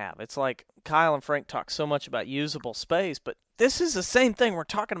you're going to have. It's like Kyle and Frank talk so much about usable space, but this is the same thing we're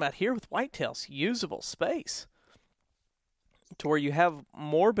talking about here with whitetails: usable space, to where you have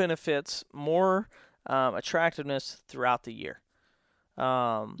more benefits, more attractiveness throughout the year.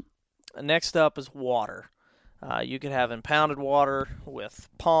 Next up is water. You could have impounded water with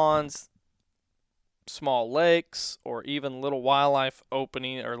ponds, small lakes, or even little wildlife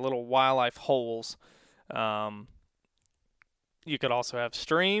opening or little wildlife holes. You could also have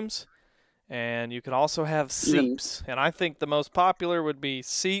streams, and you could also have seeps. And I think the most popular would be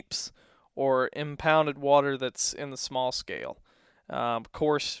seeps or impounded water that's in the small scale. Of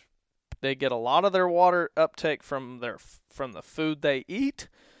course, they get a lot of their water uptake from the food they eat,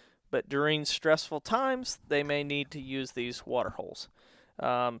 but during stressful times, they may need to use these water holes.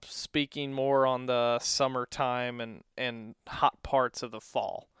 Speaking more on the summertime and hot parts of the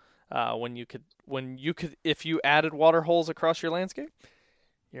fall, when you could, if you added water holes across your landscape,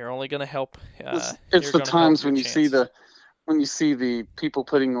 you're only going to help. It's the times when you see the people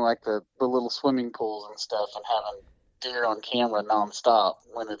putting like the little swimming pools and stuff and having deer on camera nonstop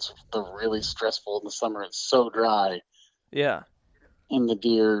when it's really stressful in the summer. It's so dry. Yeah. And the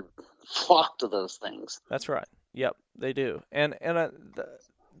deer flock to those things. That's right. Yep, they do. And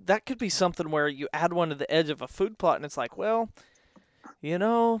that could be something where you add one to the edge of a food plot, and it's like, well,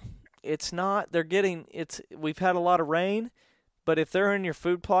 it's not. We've had a lot of rain, but if they're in your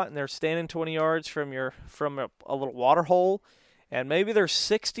food plot and they're standing 20 yards from a little water hole, and maybe they're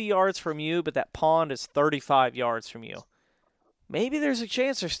 60 yards from you, but that pond is 35 yards from you, maybe there's a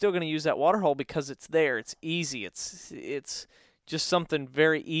chance they're still going to use that water hole because it's there. It's easy. It's just something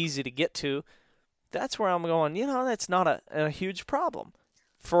very easy to get to. That's where I'm going, that's not a huge problem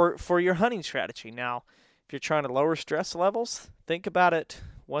for your hunting strategy. Now, if you're trying to lower stress levels, think about it,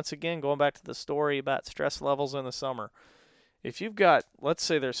 once again, going back to the story about stress levels in the summer. If you've got, let's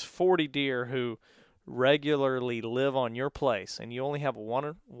say there's 40 deer who regularly live on your place and you only have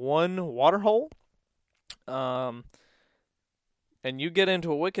one water hole, and you get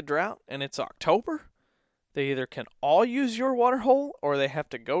into a wicked drought and it's October, they either can all use your water hole or they have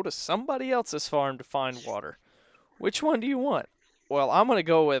to go to somebody else's farm to find water. Which one do you want? Well, I'm going to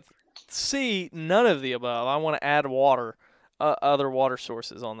go with C, none of the above. I want to add water, other water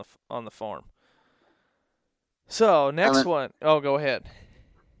sources on the farm. So, next one. Oh, go ahead.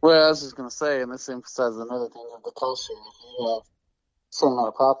 Well, I was just going to say, and this emphasizes another thing of the cost share. If you have some amount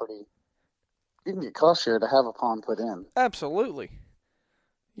of property, you can get cost share to have a pond put in. Absolutely.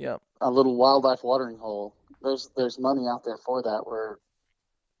 Yep. A little wildlife watering hole. There's money out there for that, where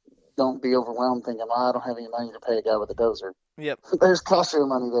don't be overwhelmed thinking, I don't have any money to pay a guy with a dozer. Yep. There's cost share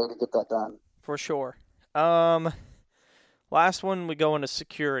money there to get that done. For sure. Last one, we go into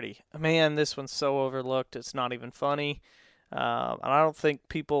security. Man, this one's so overlooked, it's not even funny. And I don't think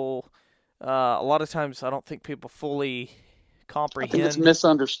people, a lot of times, I don't think people fully comprehend. I think it's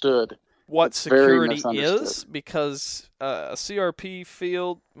misunderstood. What security is, because a CRP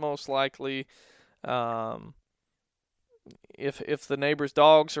field, most likely, if the neighbor's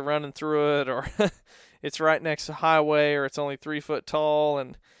dogs are running through it, or it's right next to a highway, or it's only 3 foot tall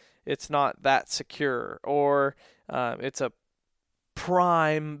and it's not that secure, or it's a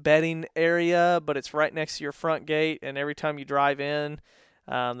prime bedding area, but it's right next to your front gate, and every time you drive in,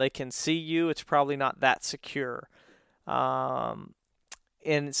 they can see you, it's probably not that secure.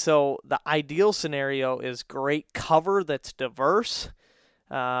 And so the ideal scenario is great cover that's diverse,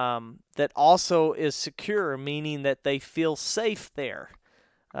 that also is secure, meaning that they feel safe there.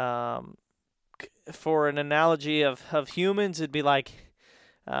 For an analogy of humans, it'd be like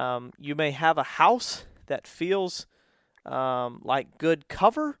you may have a house that feels like good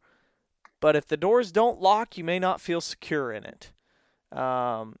cover, but if the doors don't lock, you may not feel secure in it.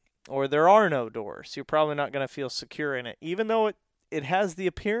 Or there are no doors, you're probably not going to feel secure in it. Even though it has the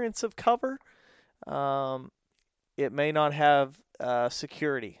appearance of cover, it may not have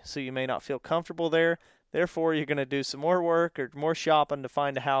security, so you may not feel comfortable there. Therefore, you're going to do some more work or more shopping to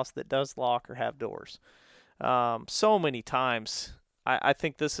find a house that does lock or have doors. So many times, I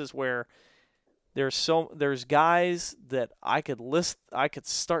think this is where there's guys that I could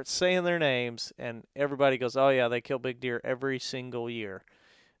start saying their names, and everybody goes, oh yeah, they kill big deer every single year.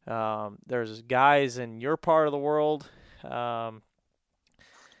 There's guys in your part of the world that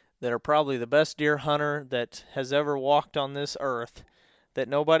are probably the best deer hunter that has ever walked on this earth that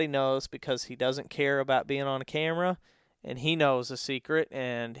nobody knows because he doesn't care about being on a camera, and he knows a secret,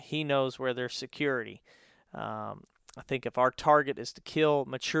 and he knows where there's security. I think if our target is to kill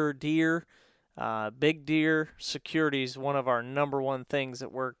mature deer, big deer, security is one of our number one things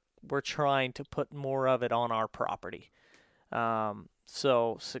that we're trying to put more of it on our property.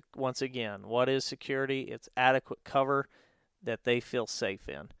 So once again, what is security? It's adequate cover that they feel safe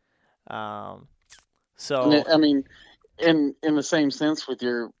in. So I mean, in the same sense with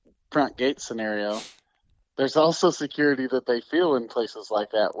your front gate scenario, there's also security that they feel in places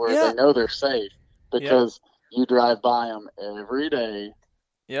like that where they know they're safe because you drive by them every day.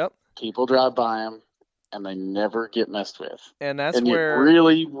 Yep. People drive by them and they never get messed with. And where it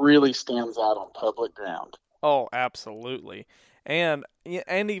really, really stands out on public ground. Oh, absolutely. And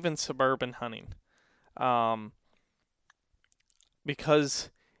even suburban hunting. Because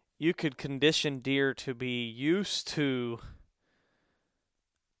you could condition deer to be used to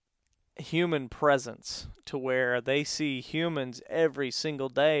human presence to where they see humans every single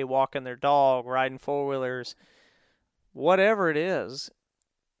day walking their dog, riding four-wheelers, whatever it is,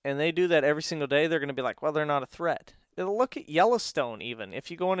 and they do that every single day, they're going to be like, well, they're not a threat. Look at Yellowstone even.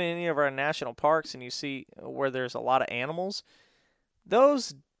 If you go into any of our national parks and you see where there's a lot of animals,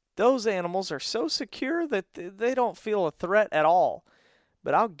 those animals are so secure that they don't feel a threat at all.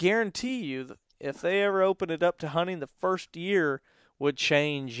 But I'll guarantee you that if they ever open it up to hunting, the first year would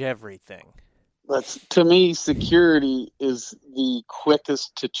change everything. To me, security is the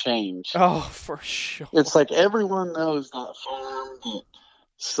quickest to change. Oh, for sure. It's like everyone knows that farm that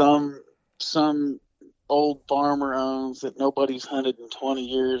some old farmer owns that nobody's hunted in 20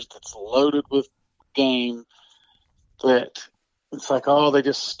 years that's loaded with game, that it's like, oh, they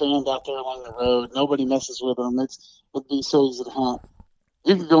just stand out there along the road. Nobody messes with them. It'd be so easy to hunt.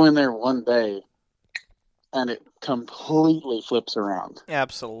 You can go in there one day and it completely flips around.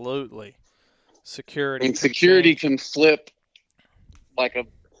 Absolutely. Security. And security can flip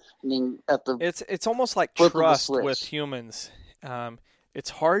it's almost like trust with humans. It's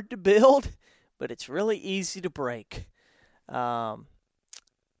hard to build, but it's really easy to break.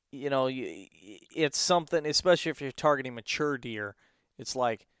 It's something, especially if you're targeting mature deer, it's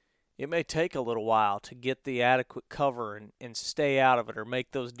like it may take a little while to get the adequate cover and stay out of it or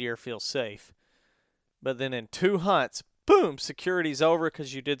make those deer feel safe. But then in 2 hunts, boom, security's over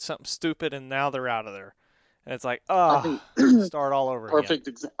because you did something stupid and now they're out of there. And it's like, start all over again.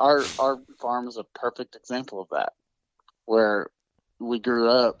 Our farm is a perfect example of that, where we grew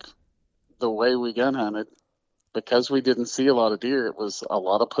up the way we gun hunted. Because we didn't see a lot of deer, it was a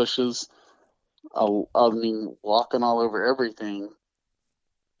lot of pushes, walking all over everything.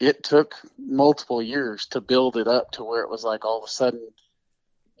 It took multiple years to build it up to where it was like all of a sudden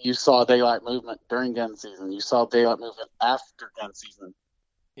you saw daylight movement during gun season. You saw daylight movement after gun season.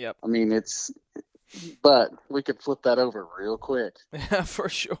 Yep. But we could flip that over real quick. For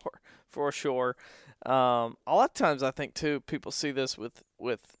sure. A lot of times I think, too, people see this with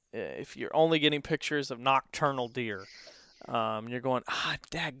if you're only getting pictures of nocturnal deer, you're going,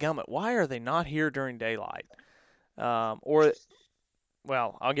 dadgummit, why are they not here during daylight? I'll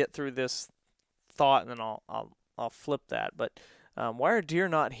get through this thought and then I'll flip that. But why are deer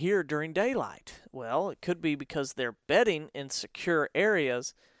not here during daylight? Well, it could be because they're bedding in secure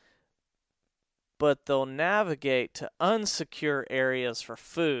areas, but they'll navigate to unsecure areas for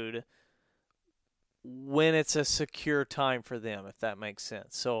food when it's a secure time for them, if that makes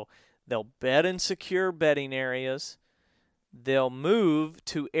sense. So they'll bed in secure bedding areas. They'll move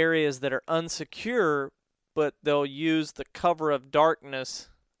to areas that are unsecure, but they'll use the cover of darkness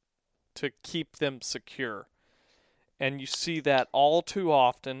to keep them secure. And you see that all too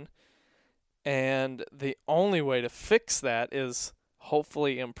often. And the only way to fix that is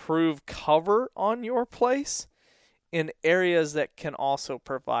hopefully improve cover on your place in areas that can also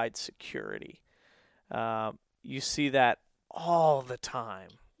provide security. You see that all the time.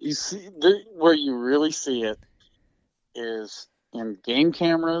 You see, where you really see it is in game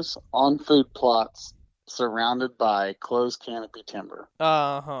cameras on food plots surrounded by closed canopy timber.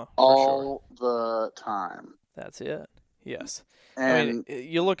 All the time. That's it. Yes. And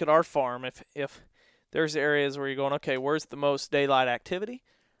you look at our farm, if there's areas where you're going, okay, where's the most daylight activity?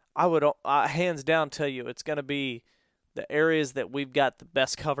 I would hands down tell you it's going to be the areas that we've got the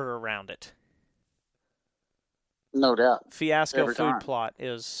best cover around it. No doubt. Fiasco food plot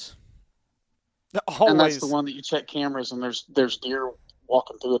is always. And that's the one that you check cameras and there's deer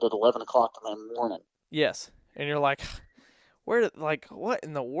walking through it at 11 o'clock in the morning. Yes. And you're like, what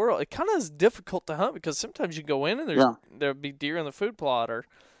in the world? It kind of is difficult to hunt because sometimes you go in and there'll be deer in the food plot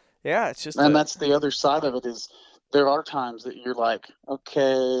it's just. And that's the other side of it is there are times that you're like,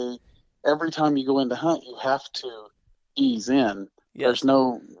 okay, every time you go in to hunt, you have to ease in. Yes. There's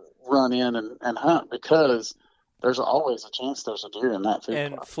no run in and hunt because there's always a chance there's a deer in that food plot.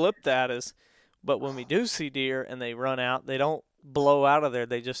 And flip that is, but when we do see deer and they run out, they don't blow out of there.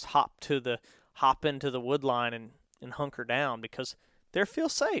 They just hop into the wood line and hunker down because they feel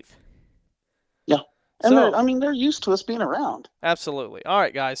safe. Yeah. And they're used to us being around. Absolutely. All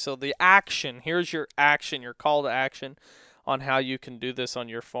right, guys. So the action, here's your action, your call to action on how you can do this on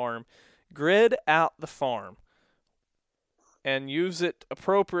your farm. Grid out the farm and use it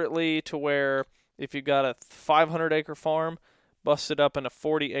appropriately to where if you've got a 500-acre farm, bust it up in a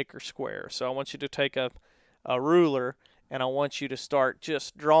 40-acre square. So I want you to take a ruler and I want you to start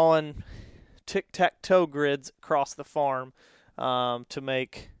just drawing tic-tac-toe grids across the farm to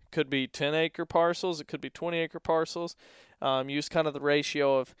make, could be 10-acre parcels, it could be 20-acre parcels. Use kind of the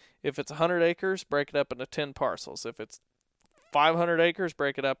ratio of if it's 100 acres, break it up into 10 parcels. If it's 500 acres,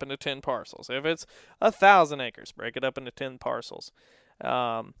 break it up into 10 parcels. If it's 1,000 acres, break it up into 10 parcels.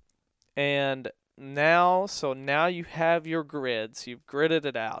 And now you have your grids. You've gridded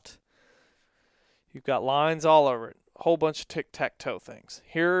it out. You've got lines all over it. A whole bunch of tic-tac-toe things.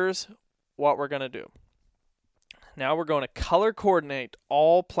 Here's what we're going to do. Now we're going to color coordinate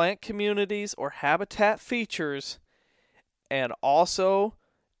all plant communities or habitat features and also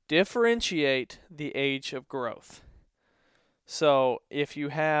differentiate the age of growth. So if you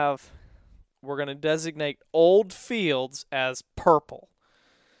have, we're going to designate old fields as purple.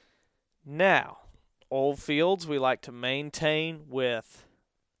 Now, old fields we like to maintain with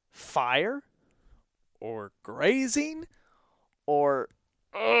fire or grazing or,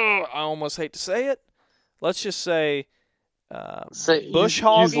 I almost hate to say it, let's just say bush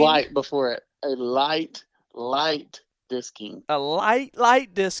hogging. Use light before it. A light disking. A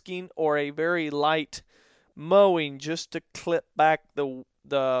light disking or a very light mowing just to clip back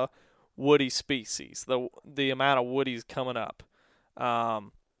the woody species, the amount of woodies coming up.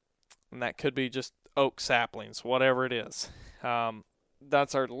 And that could be just oak saplings, whatever it is.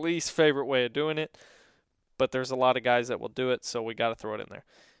 That's our least favorite way of doing it, but there's a lot of guys that will do it, so we got to throw it in there.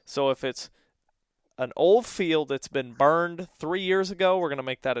 So if it's an old field that's been burned 3 years ago, we're going to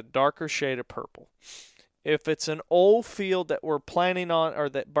make that a darker shade of purple. If it's an old field that we're planning on or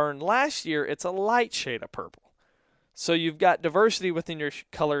that burned last year, it's a light shade of purple. So you've got diversity within your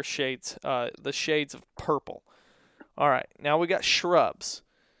color shades, the shades of purple. All right, now we got shrubs.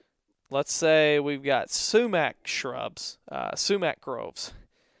 Let's say we've got sumac shrubs, sumac groves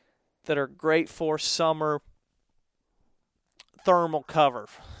that are great for summer thermal cover,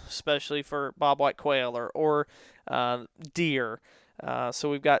 especially for bobwhite quail or deer. So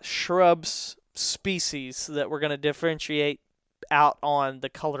we've got shrubs species that we're going to differentiate out on the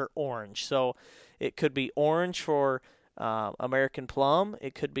color orange. So it could be orange for American plum.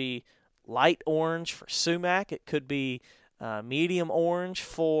 It could be light orange for sumac. It could be medium orange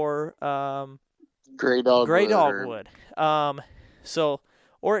for gray dogwood.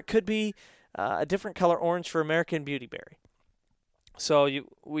 Or it could be a different color orange for American beautyberry. So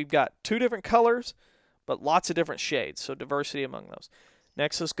we've got two different colors, but lots of different shades. So diversity among those.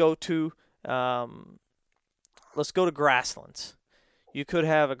 Next, let's go to grasslands. You could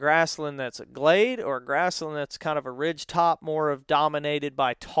have a grassland that's a glade or a grassland that's kind of a ridge top, more of dominated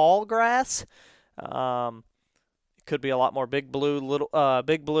by tall grass. It could be a lot more big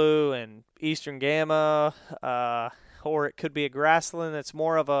blue and eastern gamma, or it could be a grassland that's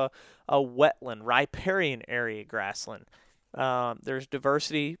more of a wetland, riparian area grassland. There's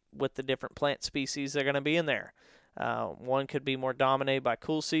diversity with the different plant species that are going to be in there. One could be more dominated by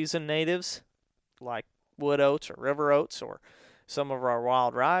cool season natives like wood oats or river oats or some of our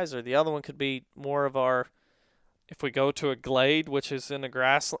wild rye, or the other one could be more of our, if we go to a glade, which is in a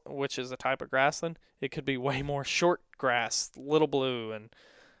grass, which is a type of grassland, it could be way more short grass, little blue and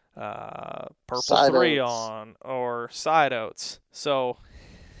purple side 3-on or side oats. So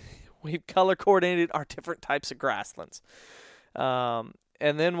we've color coordinated our different types of grasslands. And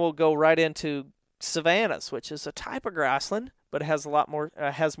then we'll go right into savannas, which is a type of grassland, but it has a lot more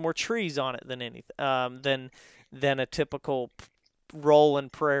has more trees on it than a typical rolling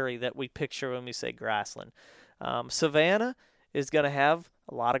prairie that we picture when we say grassland. Savanna is going to have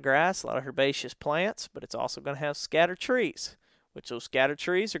a lot of grass, a lot of herbaceous plants, but it's also going to have scattered trees, which those scattered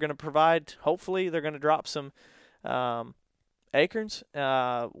trees are going to provide, hopefully they're going to drop some acorns.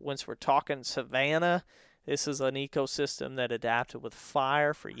 Once we're talking savanna, this is an ecosystem that adapted with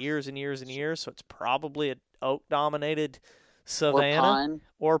fire for years and years and years, so it's probably an oak-dominated savanna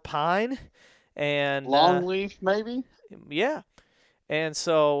or pine. And longleaf, maybe? Yeah. And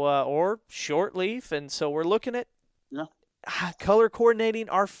so, or short leaf. And so we're looking at color coordinating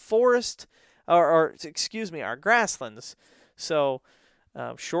our forest, our grasslands. So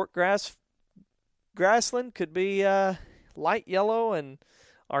short grassland could be light yellow, and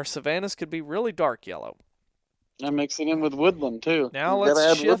our savannas could be really dark yellow. And mix it in with woodland, too. Now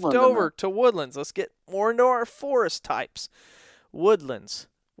let's shift over to woodlands. Let's get more into our forest types. Woodlands.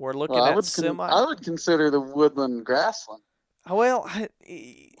 We're looking at I would consider the woodland grassland. Well,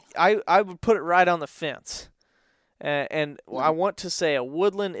 I would put it right on the fence. And I want to say a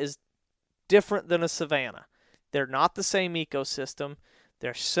woodland is different than a savanna. They're not the same ecosystem.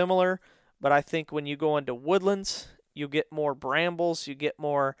 They're similar, but I think when you go into woodlands, you get more brambles, you get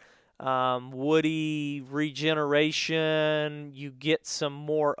more woody regeneration, you get some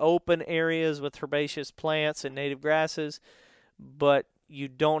more open areas with herbaceous plants and native grasses, but you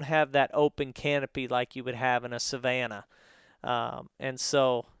don't have that open canopy like you would have in a savanna. And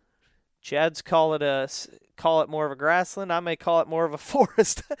so Chad's call it more of a grassland. I may call it more of a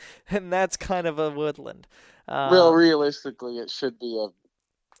forest, and that's kind of a woodland. Well, realistically, it should be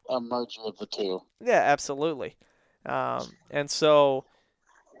a merger of the two. Yeah, absolutely. And so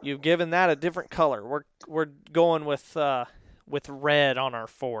you've given that a different color. We're going with red on our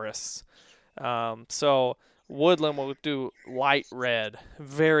forests. So woodland will do light red,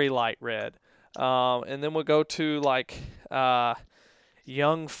 very light red. And then we'll go to like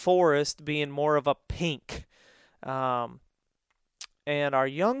young forest being more of a pink. And our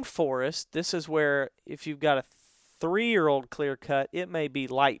young forest, this is where if you've got a 3-year-old clear cut, it may be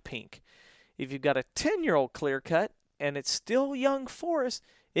light pink. If you've got a 10-year-old clear cut and it's still young forest,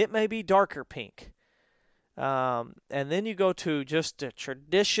 it may be darker pink. And then you go to just a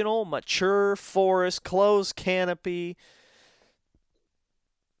traditional mature forest, closed canopy,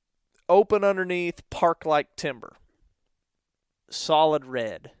 open underneath, park-like timber. Solid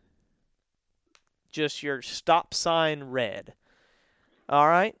red. Just your stop sign red. All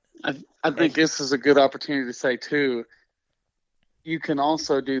right? I think this is a good opportunity to say, too, you can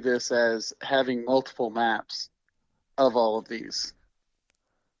also do this as having multiple maps of all of these.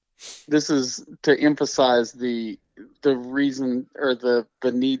 This is to emphasize the reason or the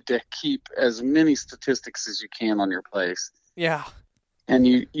need to keep as many statistics as you can on your place. Yeah. And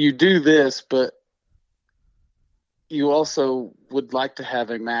you do this, but you also would like to have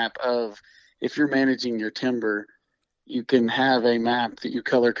a map of, if you're managing your timber, you can have a map that you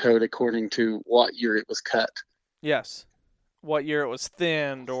color code according to what year it was cut. Yes. What year it was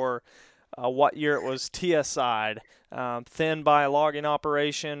thinned, or what year it was TSI'd. Thinned by a logging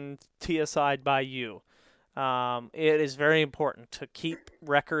operation, TSI'd by you. It is very important to keep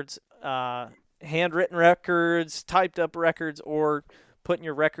records, handwritten records, typed up records, or putting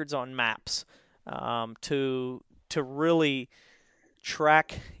your records on maps to really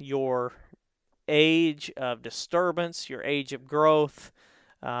track your age of disturbance, your age of growth,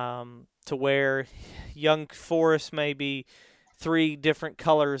 to where young forest may be 3 different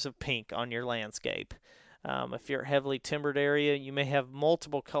colors of pink on your landscape. If you're a heavily timbered area, you may have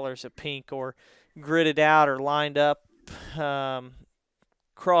multiple colors of pink, or gridded out or lined up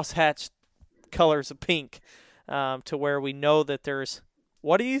cross-hatched colors of pink, to where we know that there's,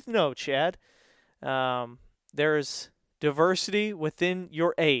 what do you know, Chad? There's diversity within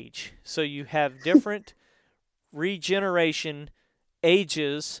your age. So you have different regeneration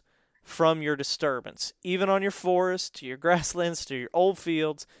ages from your disturbance. Even on your forest, to your grasslands, to your old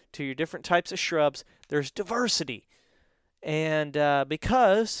fields, to your different types of shrubs, there's diversity. And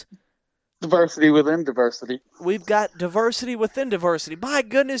because diversity within diversity, we've got diversity within diversity. My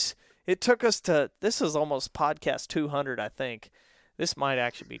goodness, it took us to, this is almost podcast 200, I think. This might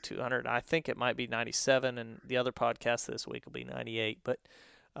actually be 200. I think it might be 97, and the other podcast this week will be 98. But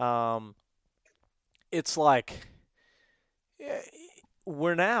it's like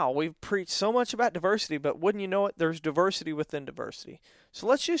we've preached so much about diversity, but wouldn't you know it, there's diversity within diversity. So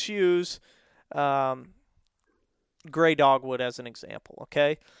let's just use gray dogwood as an example,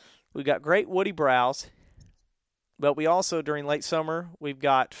 okay? We've got great woody browse, but we also, during late summer, we've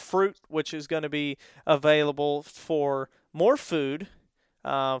got fruit, which is going to be available for more food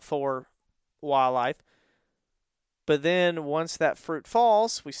for wildlife. But then once that fruit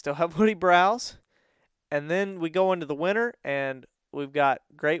falls, we still have woody browse. And then we go into the winter and we've got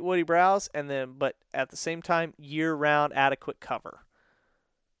great woody browse, but at the same time, year-round adequate cover.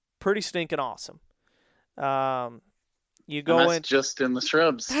 Pretty stinking awesome. You go that's just in the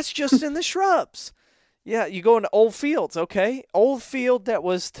shrubs. That's just in the shrubs. Yeah, you go into old fields, okay? Old field that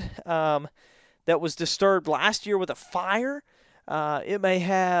was disturbed last year with a fire. It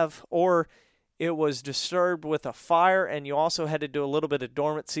was disturbed with a fire, and you also had to do a little bit of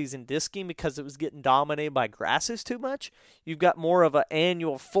dormant season disking because it was getting dominated by grasses too much. You've got more of an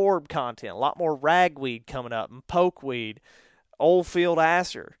annual forb content, a lot more ragweed coming up, and pokeweed, old field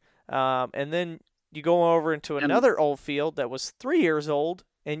acer. And then you go over into another old field that was 3 years old,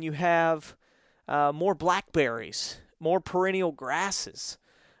 and you have more blackberries, more perennial grasses.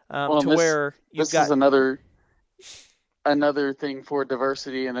 This is another thing for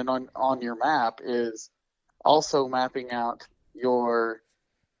diversity, and then on your map is also mapping out your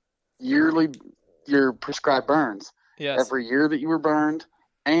prescribed burns. Yes. Every year that you were burned,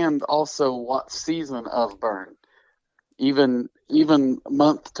 and also what season of burn. Even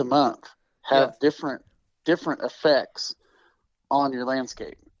month to month have different effects on your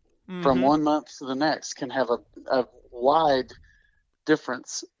landscape. Mm-hmm. From one month to the next can have a wide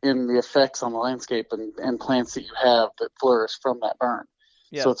difference in the effects on the landscape and plants that you have that flourish from that burn.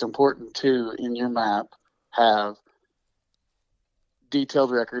 Yep. So it's important to, in your map, have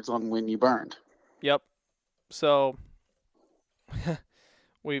detailed records on when you burned. Yep. So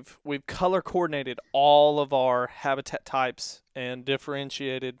we've color coordinated all of our habitat types and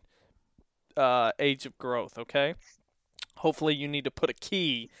differentiated age of growth, okay? Hopefully you need to put a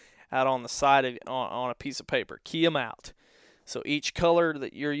key out on the side on a piece of paper. Key them out. So each color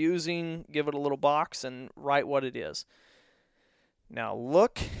that you're using, give it a little box and write what it is. Now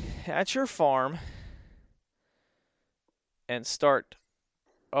look at your farm and start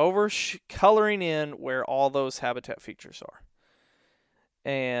coloring in where all those habitat features are.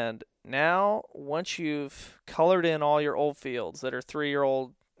 And now, once you've colored in all your old fields that are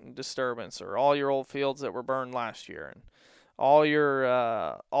 3-year-old disturbance, or all your old fields that were burned last year, and all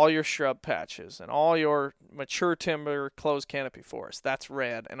your shrub patches, and all your mature timber closed canopy forest, that's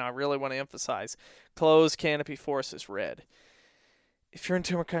red. And I really want to emphasize, closed canopy forest is red. If you're in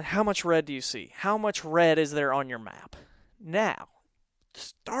timber country, how much red do you see? How much red is there on your map? Now,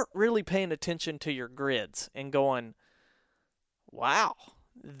 start really paying attention to your grids and going, wow,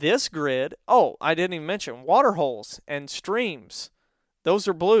 this grid, I didn't even mention water holes and streams. Those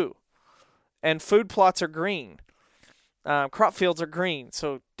are blue. And food plots are green. Crop fields are green.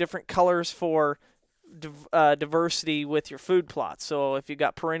 So different colors for diversity with your food plots. So if you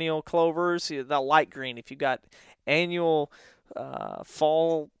got perennial clovers, the light green. If you got annual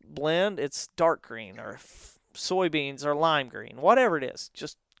fall blend, it's dark green, or soybeans are lime green. Whatever it is,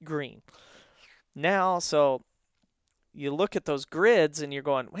 just green. Now, so you look at those grids and you're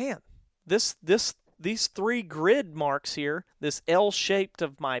going, man, these 3 grid marks here, this L-shaped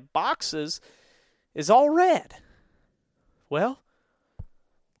of my boxes, is all red. Well,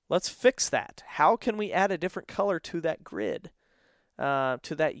 let's fix that. How can we add a different color to that grid,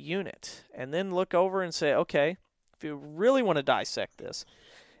 to that unit? And then look over and say, okay, if you really want to dissect this,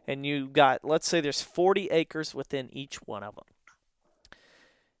 and you got, let's say there's 40 acres within each one of them.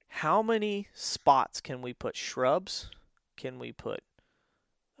 How many spots can we put shrubs? Can we put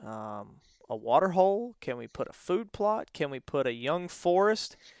a water hole? Can we put a food plot? Can we put a young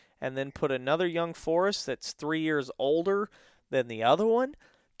forest and then put another young forest that's 3 years older than the other one?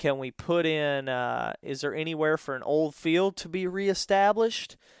 Can we put in, is there anywhere for an old field to be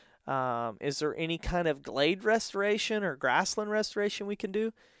reestablished? Is there any kind of glade restoration or grassland restoration we can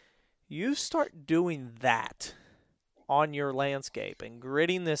do? You start doing that on your landscape and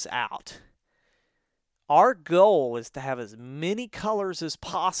gridding this out. Our goal is to have as many colors as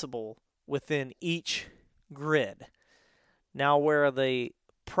possible within each grid. Now, where the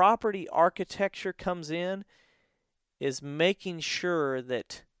property architecture comes in is making sure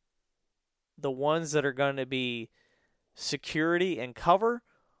that the ones that are going to be security and cover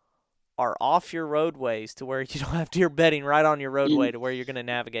are off your roadways to where you don't have deer bedding right on your roadway to where you're going to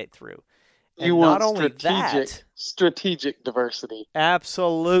navigate through. And you want strategic diversity.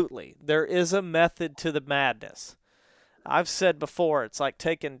 Absolutely. There is a method to the madness. I've said before, it's like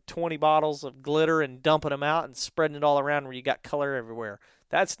taking 20 bottles of glitter and dumping them out and spreading it all around where you got color everywhere.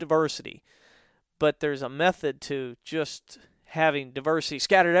 That's diversity. But there's a method to just having diversity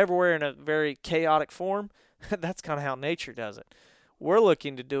scattered everywhere in a very chaotic form. That's kind of how nature does it. We're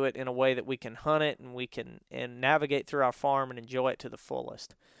looking to do it in a way that we can hunt it and we can navigate through our farm and enjoy it to the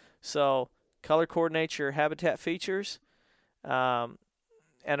fullest. So color coordinate your habitat features. And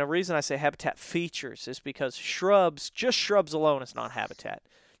the reason I say habitat features is because just shrubs alone is not habitat.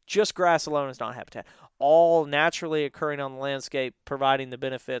 Just grass alone is not habitat. All naturally occurring on the landscape, providing the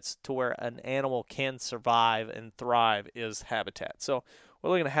benefits to where an animal can survive and thrive, is habitat. So we're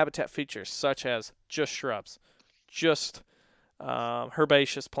looking at habitat features such as just shrubs, just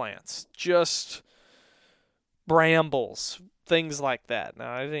herbaceous plants, just brambles, things like that.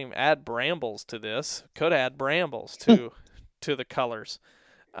 Now, I didn't even add brambles to this. Could add brambles to the colors.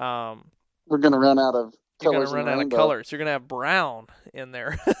 We're going to run out of colors. You're going to run out of colors. You're going to have brown in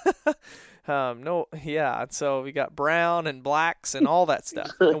there. So we got brown and blacks and all that stuff.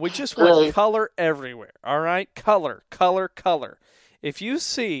 And we just want color everywhere, all right? Color. If you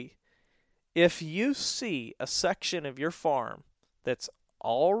see a section of your farm that's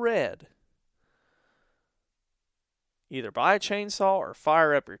all red, either buy a chainsaw or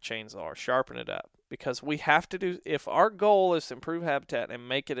fire up your chainsaw or sharpen it up, because we have to do, if our goal is to improve habitat and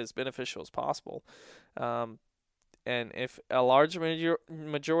make it as beneficial as possible, and if a large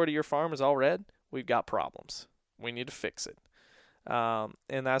majority of your farm is all red, we've got problems. We need to fix it. And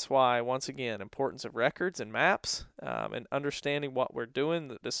that's why, once again, importance of records and maps, and understanding what we're doing,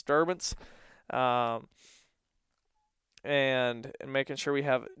 the disturbance, and making sure we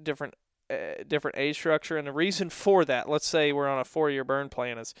have different age structure. And the reason for that, let's say we're on a 4-year burn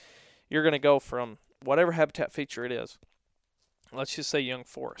plan, is you're going to go from whatever habitat feature it is. Let's just say young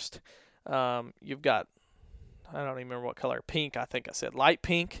forest. You've got, I don't even remember what color, pink, I think I said, light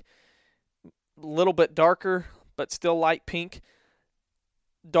pink, a little bit darker, but still light pink,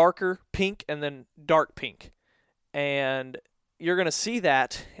 darker pink, and then dark pink. And you're going to see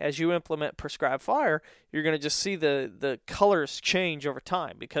that as you implement prescribed fire, you're going to just see the colors change over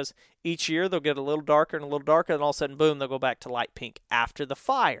time, because each year they'll get a little darker and a little darker, and all of a sudden, boom, they'll go back to light pink after the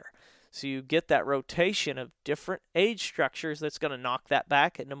fire. So you get that rotation of different age structures that's going to knock that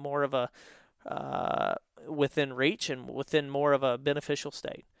back into more of a within reach and within more of a beneficial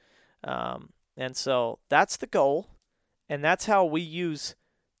state. And so that's the goal, and that's how we use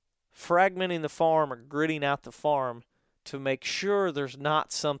fragmenting the farm or gritting out the farm to make sure there's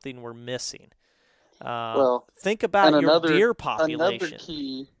not something we're missing. Think about your deer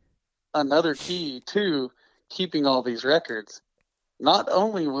population. Another key to keeping all these records, not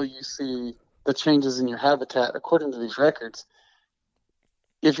only will you see the changes in your habitat according to these records,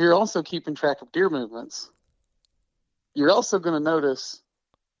 if you're also keeping track of deer movements, you're also going to notice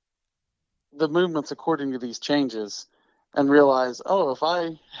the movements according to these changes and realize, oh, if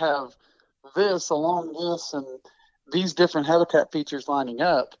I have this along this and these different habitat features lining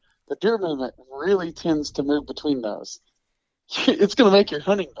up, the deer movement really tends to move between those. It's going to make your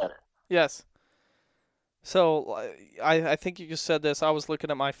hunting better. Yes. So I think you just said this. I was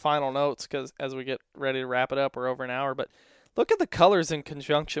looking at my final notes because as we get ready to wrap it up, we're over an hour. But look at the colors in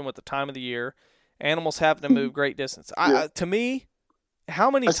conjunction with the time of the year. Animals happen to move great distance. To me,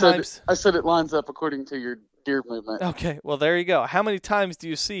 how many times? I said it lines up according to your deer movement. Okay, well, there you go. How many times do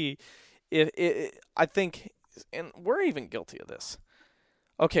you see I think, and we're even guilty of this.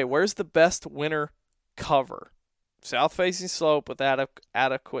 Okay, where's the best winter cover? South-facing slope with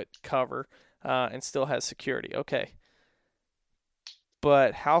adequate cover and still has security. Okay.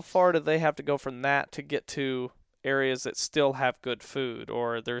 But how far do they have to go from that to get to areas that still have good food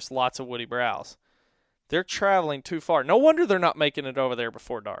or there's lots of woody browse? They're traveling too far. No wonder they're not making it over there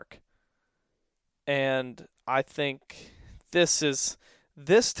before dark. And I think this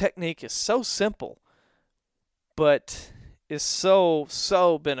technique is so simple, but is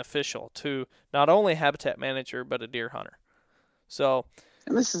so beneficial to not only a habitat manager, but a deer hunter. So,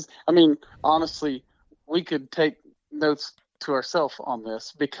 and this is, honestly, we could take notes to ourselves on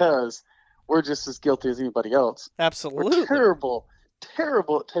this because we're just as guilty as anybody else. Absolutely. We're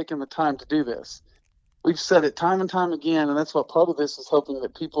terrible at taking the time to do this. We've said it time and time again, and that's what part of this is, hoping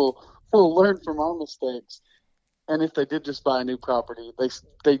that people will learn from our mistakes. And if they did just buy a new property,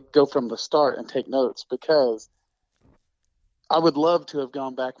 they go from the start and take notes, because I would love to have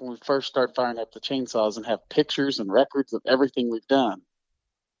gone back when we first started firing up the chainsaws and have pictures and records of everything we've done.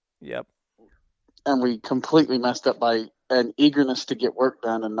 Yep. And we completely messed up by an eagerness to get work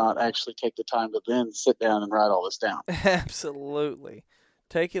done and not actually take the time to then sit down and write all this down. Absolutely.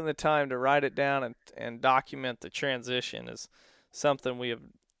 Taking the time to write it down and document the transition is something we have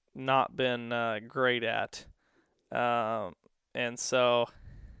not been great at. And so,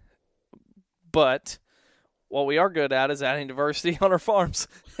 but what we are good at is adding diversity on our farms.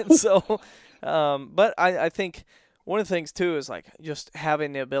 And so, but I think one of the things too is like just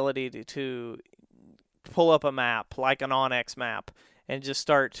having the ability to pull up a map, like an onX map, and just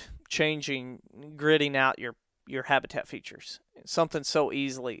start gridding out your habitat features. Something so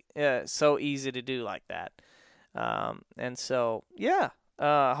easy to do like that. And so,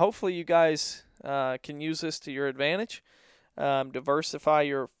 hopefully you guys can use this to your advantage. Diversify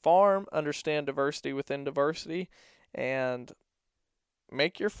your farm, understand diversity within diversity, and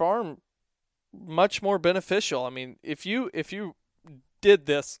make your farm much more beneficial. I mean, if you did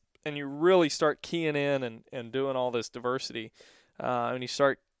this and you really start keying in and doing all this diversity, and you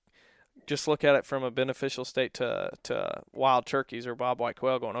start just look at it from a beneficial state to wild turkeys or bobwhite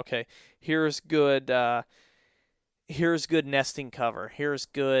quail, going, okay, here's good nesting cover, here's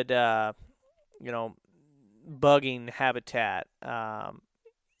good bugging habitat,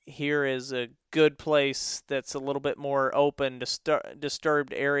 here is a good place that's a little bit more open,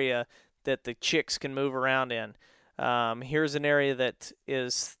 disturbed area that the chicks can move around in. Here's an area that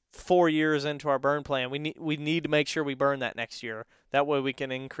is 4 years into our burn plan. We need to make sure we burn that next year. That way we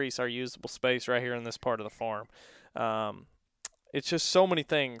can increase our usable space right here in this part of the farm. It's just so many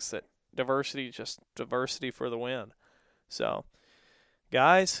things that diversity for the win. So,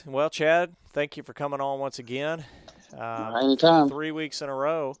 guys, well, Chad, thank you for coming on once again. Anytime. 3 weeks in a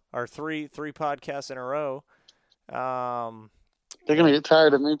row, or three podcasts in a row. They're going to get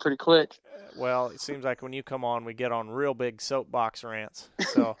tired of me pretty quick. Well, it seems like when you come on, we get on real big soapbox rants.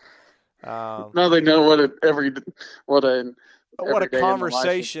 So now they know what a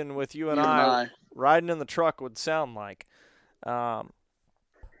conversation with you and I riding in the truck would sound like. And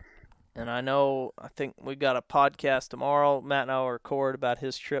I think we got a podcast tomorrow. Matt and I will record about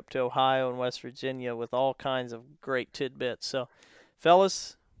his trip to Ohio and West Virginia with all kinds of great tidbits. So,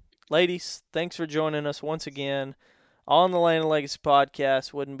 fellas, ladies, thanks for joining us once again on the Land of Legacy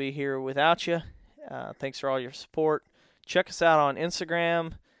podcast. Wouldn't be here without you. Thanks for all your support. Check us out on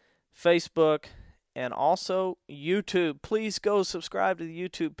Instagram, Facebook, and also YouTube. Please go subscribe to the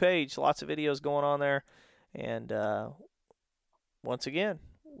YouTube page. Lots of videos going on there. And once again,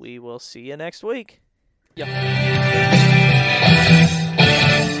 we will see you next week. Yep.